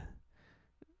man.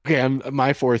 Okay,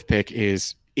 my 4th pick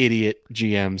is idiot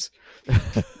GMs.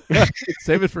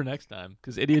 Save it for next time,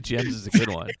 because idiot GMs is a good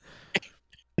one.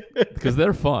 Because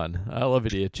they're fun. I love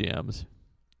idiot GMs.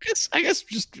 I guess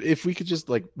just if we could just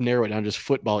like narrow it down, just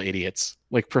football idiots,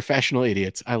 like professional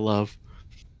idiots. I love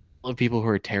people who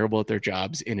are terrible at their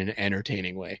jobs in an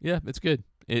entertaining way. Yeah, it's good.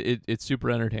 It's super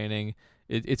entertaining.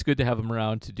 It's good to have them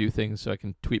around to do things, so I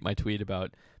can tweet my tweet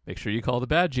about make sure you call the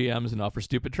bad GMs and offer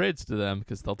stupid trades to them,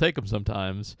 because they'll take them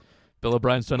sometimes. Bill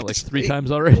O'Brien's done it like 3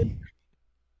 times already.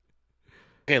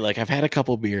 Okay, like I've had a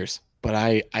couple beers. but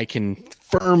I can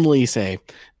firmly say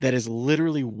that is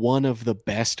literally one of the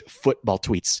best football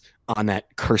tweets on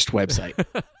that cursed website.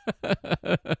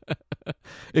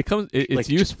 It's Like,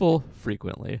 useful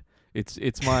frequently.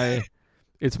 It's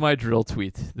my drill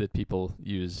tweet that people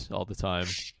use all the time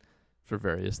for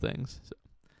various things. So.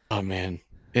 Oh man,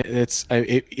 if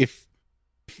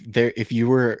you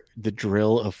were the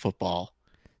drill of football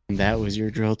and that was your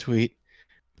drill tweet,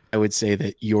 I would say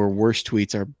that your worst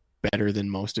tweets are better than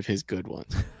most of his good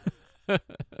ones.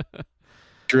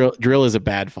 Drill is a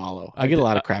bad follow. I get a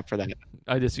lot of crap for that.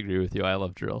 I disagree with you. I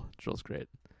love drill. Drill's great.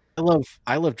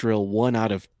 I love drill 1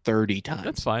 out of 30 times.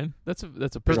 That's fine. That's a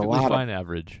perfectly fine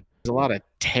average. There's a lot of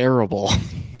terrible.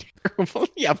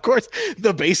 Yeah, of course,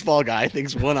 the baseball guy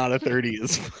thinks 1 out of 30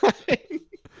 is fine.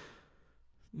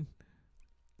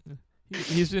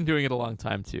 He's been doing it a long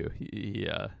time too. He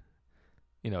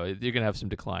you're gonna have some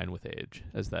decline with age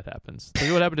as that happens. Look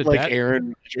at what happened to Dad.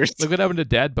 Aaron Rodgers. Look what happened to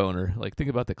Dad Boner. Like, think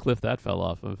about the cliff that fell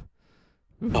off of.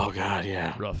 Oh God,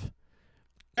 yeah. Rough.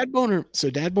 Dad Boner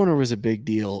was a big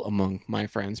deal among my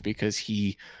friends because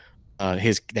he,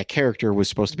 that character was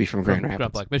supposed to be from Grand Rapids,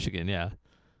 Grand Blanc, Michigan. Yeah.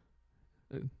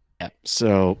 Yeah.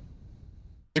 So, is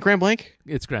it Grand Blanc?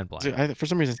 It's Grand Blanc. For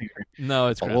some reason, I think No,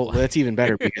 it's Grand Blanc. that's even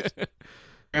better because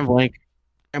Grand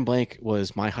Blanc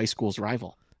was my high school's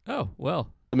rival. Oh well.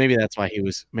 Maybe that's why he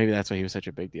was such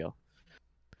a big deal.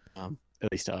 At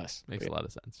least to us. Makes a lot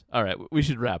of sense. All right, we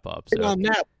should wrap up. So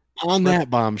On that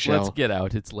bombshell. Let's get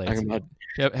out. It's late.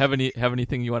 Have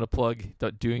anything you want to plug?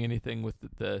 Doing anything with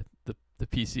the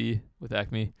PC with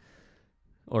Acme,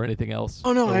 or anything else?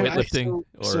 Oh no, or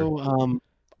weightlifting.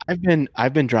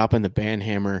 I've been dropping the band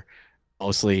hammer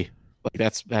mostly. Like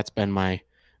that's been my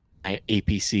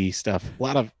APC stuff. A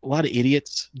lot of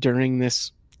idiots during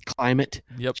this climate.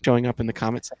 Yep. Showing up in the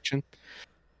comment section.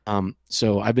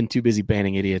 So I've been too busy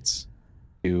banning idiots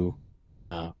to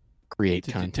create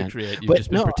content. You've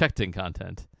just been protecting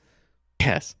content.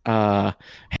 Yes. Had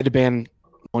to ban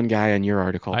one guy on your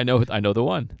article. I know the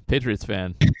one. Patriots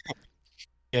fan.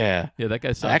 Yeah. Yeah, that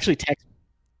guy sucks. I actually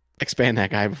ban that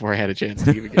guy before I had a chance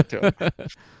to even get to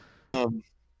him.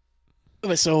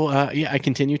 I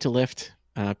continue to lift.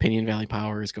 Pinion Valley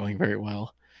Power is going very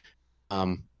well.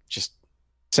 Just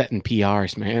setting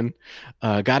PRs, man.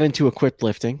 Got into equipped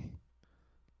lifting.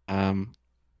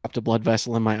 Dropped a blood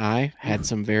vessel in my eye. Had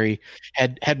some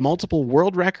had multiple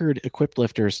world record equipped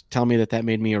lifters tell me that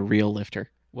made me a real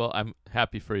lifter. Well, I'm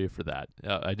happy for you for that.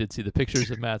 I did see the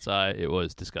pictures of Matt's eye. It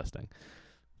was disgusting.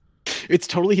 It's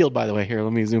totally healed, by the way. Here,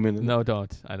 let me zoom in. No,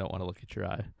 don't. I don't want to look at your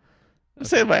eye. I'm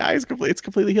saying my eye is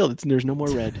completely healed. There's no more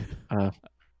red. All right.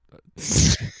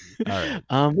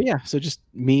 Yeah. So just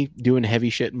me doing heavy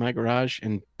shit in my garage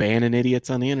and banning idiots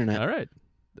on the internet. All right.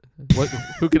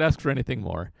 Who could ask for anything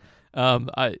more?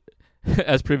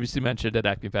 As previously mentioned at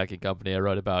Acme Packing Company, I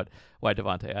wrote about why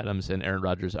Davante Adams and Aaron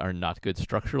Rodgers are not good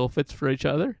structural fits for each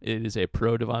other. It is a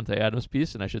pro Davante Adams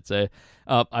piece, and I should say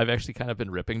I've actually kind of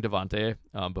been ripping Davante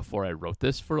before I wrote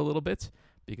this for a little bit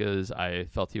because I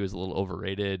felt he was a little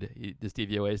overrated. His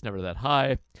DVOA is never that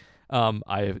high.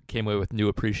 I came away with new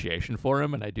appreciation for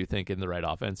him, and I do think in the right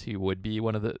offense he would be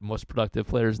one of the most productive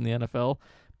players in the NFL,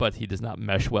 but he does not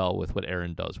mesh well with what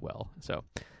Aaron does well. So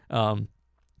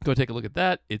go take a look at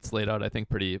that. It's laid out, I think,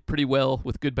 pretty well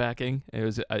with good backing. It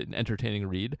was an entertaining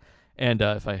read. And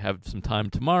if I have some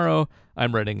time tomorrow,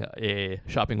 I'm writing a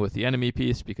Shopping with the Enemy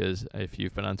piece because if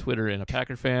you've been on Twitter and a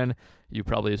Packer fan, you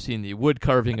probably have seen the wood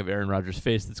carving of Aaron Rodgers'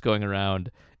 face that's going around,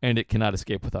 and it cannot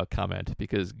escape without comment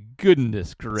because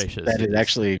goodness gracious. That is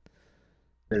actually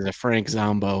there's a Frank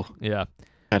Zombo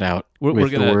cut out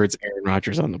with the words Aaron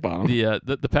Rodgers on the bottom.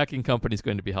 The packing company is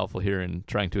going to be helpful here in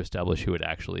trying to establish who it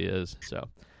actually is. So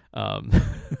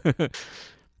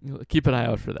keep an eye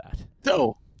out for that.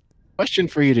 So, question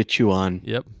for you to chew on.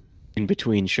 Yep. In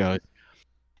between shows,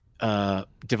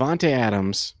 Davante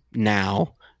Adams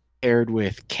now paired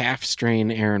with calf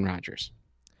strain Aaron Rodgers.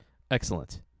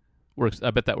 Excellent. Works.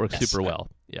 I bet that works super well.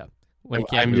 Yeah. When he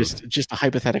can't I'm move. just a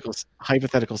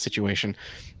hypothetical situation.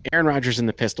 Aaron Rodgers in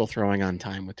the pistol throwing on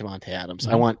time with Davante Adams.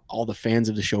 Mm-hmm. I want all the fans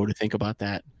of the show to think about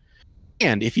that.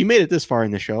 And if you made it this far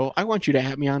in the show, I want you to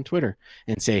at me on Twitter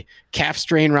and say calf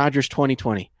strain Rodgers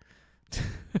 2020.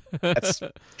 That's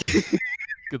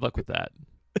good luck with that.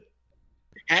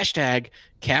 Hashtag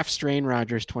calf strain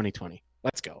Rodgers 2020.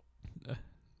 Let's go.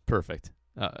 Perfect.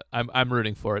 I'm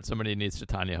rooting for it. Somebody needs to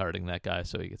Tanya Harding that guy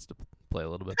so he gets to play a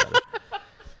little bit better.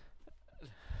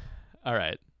 All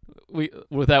right.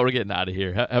 With that, we're getting out of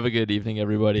here. Have a good evening,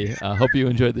 everybody. Hope you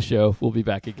enjoyed the show. We'll be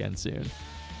back again soon.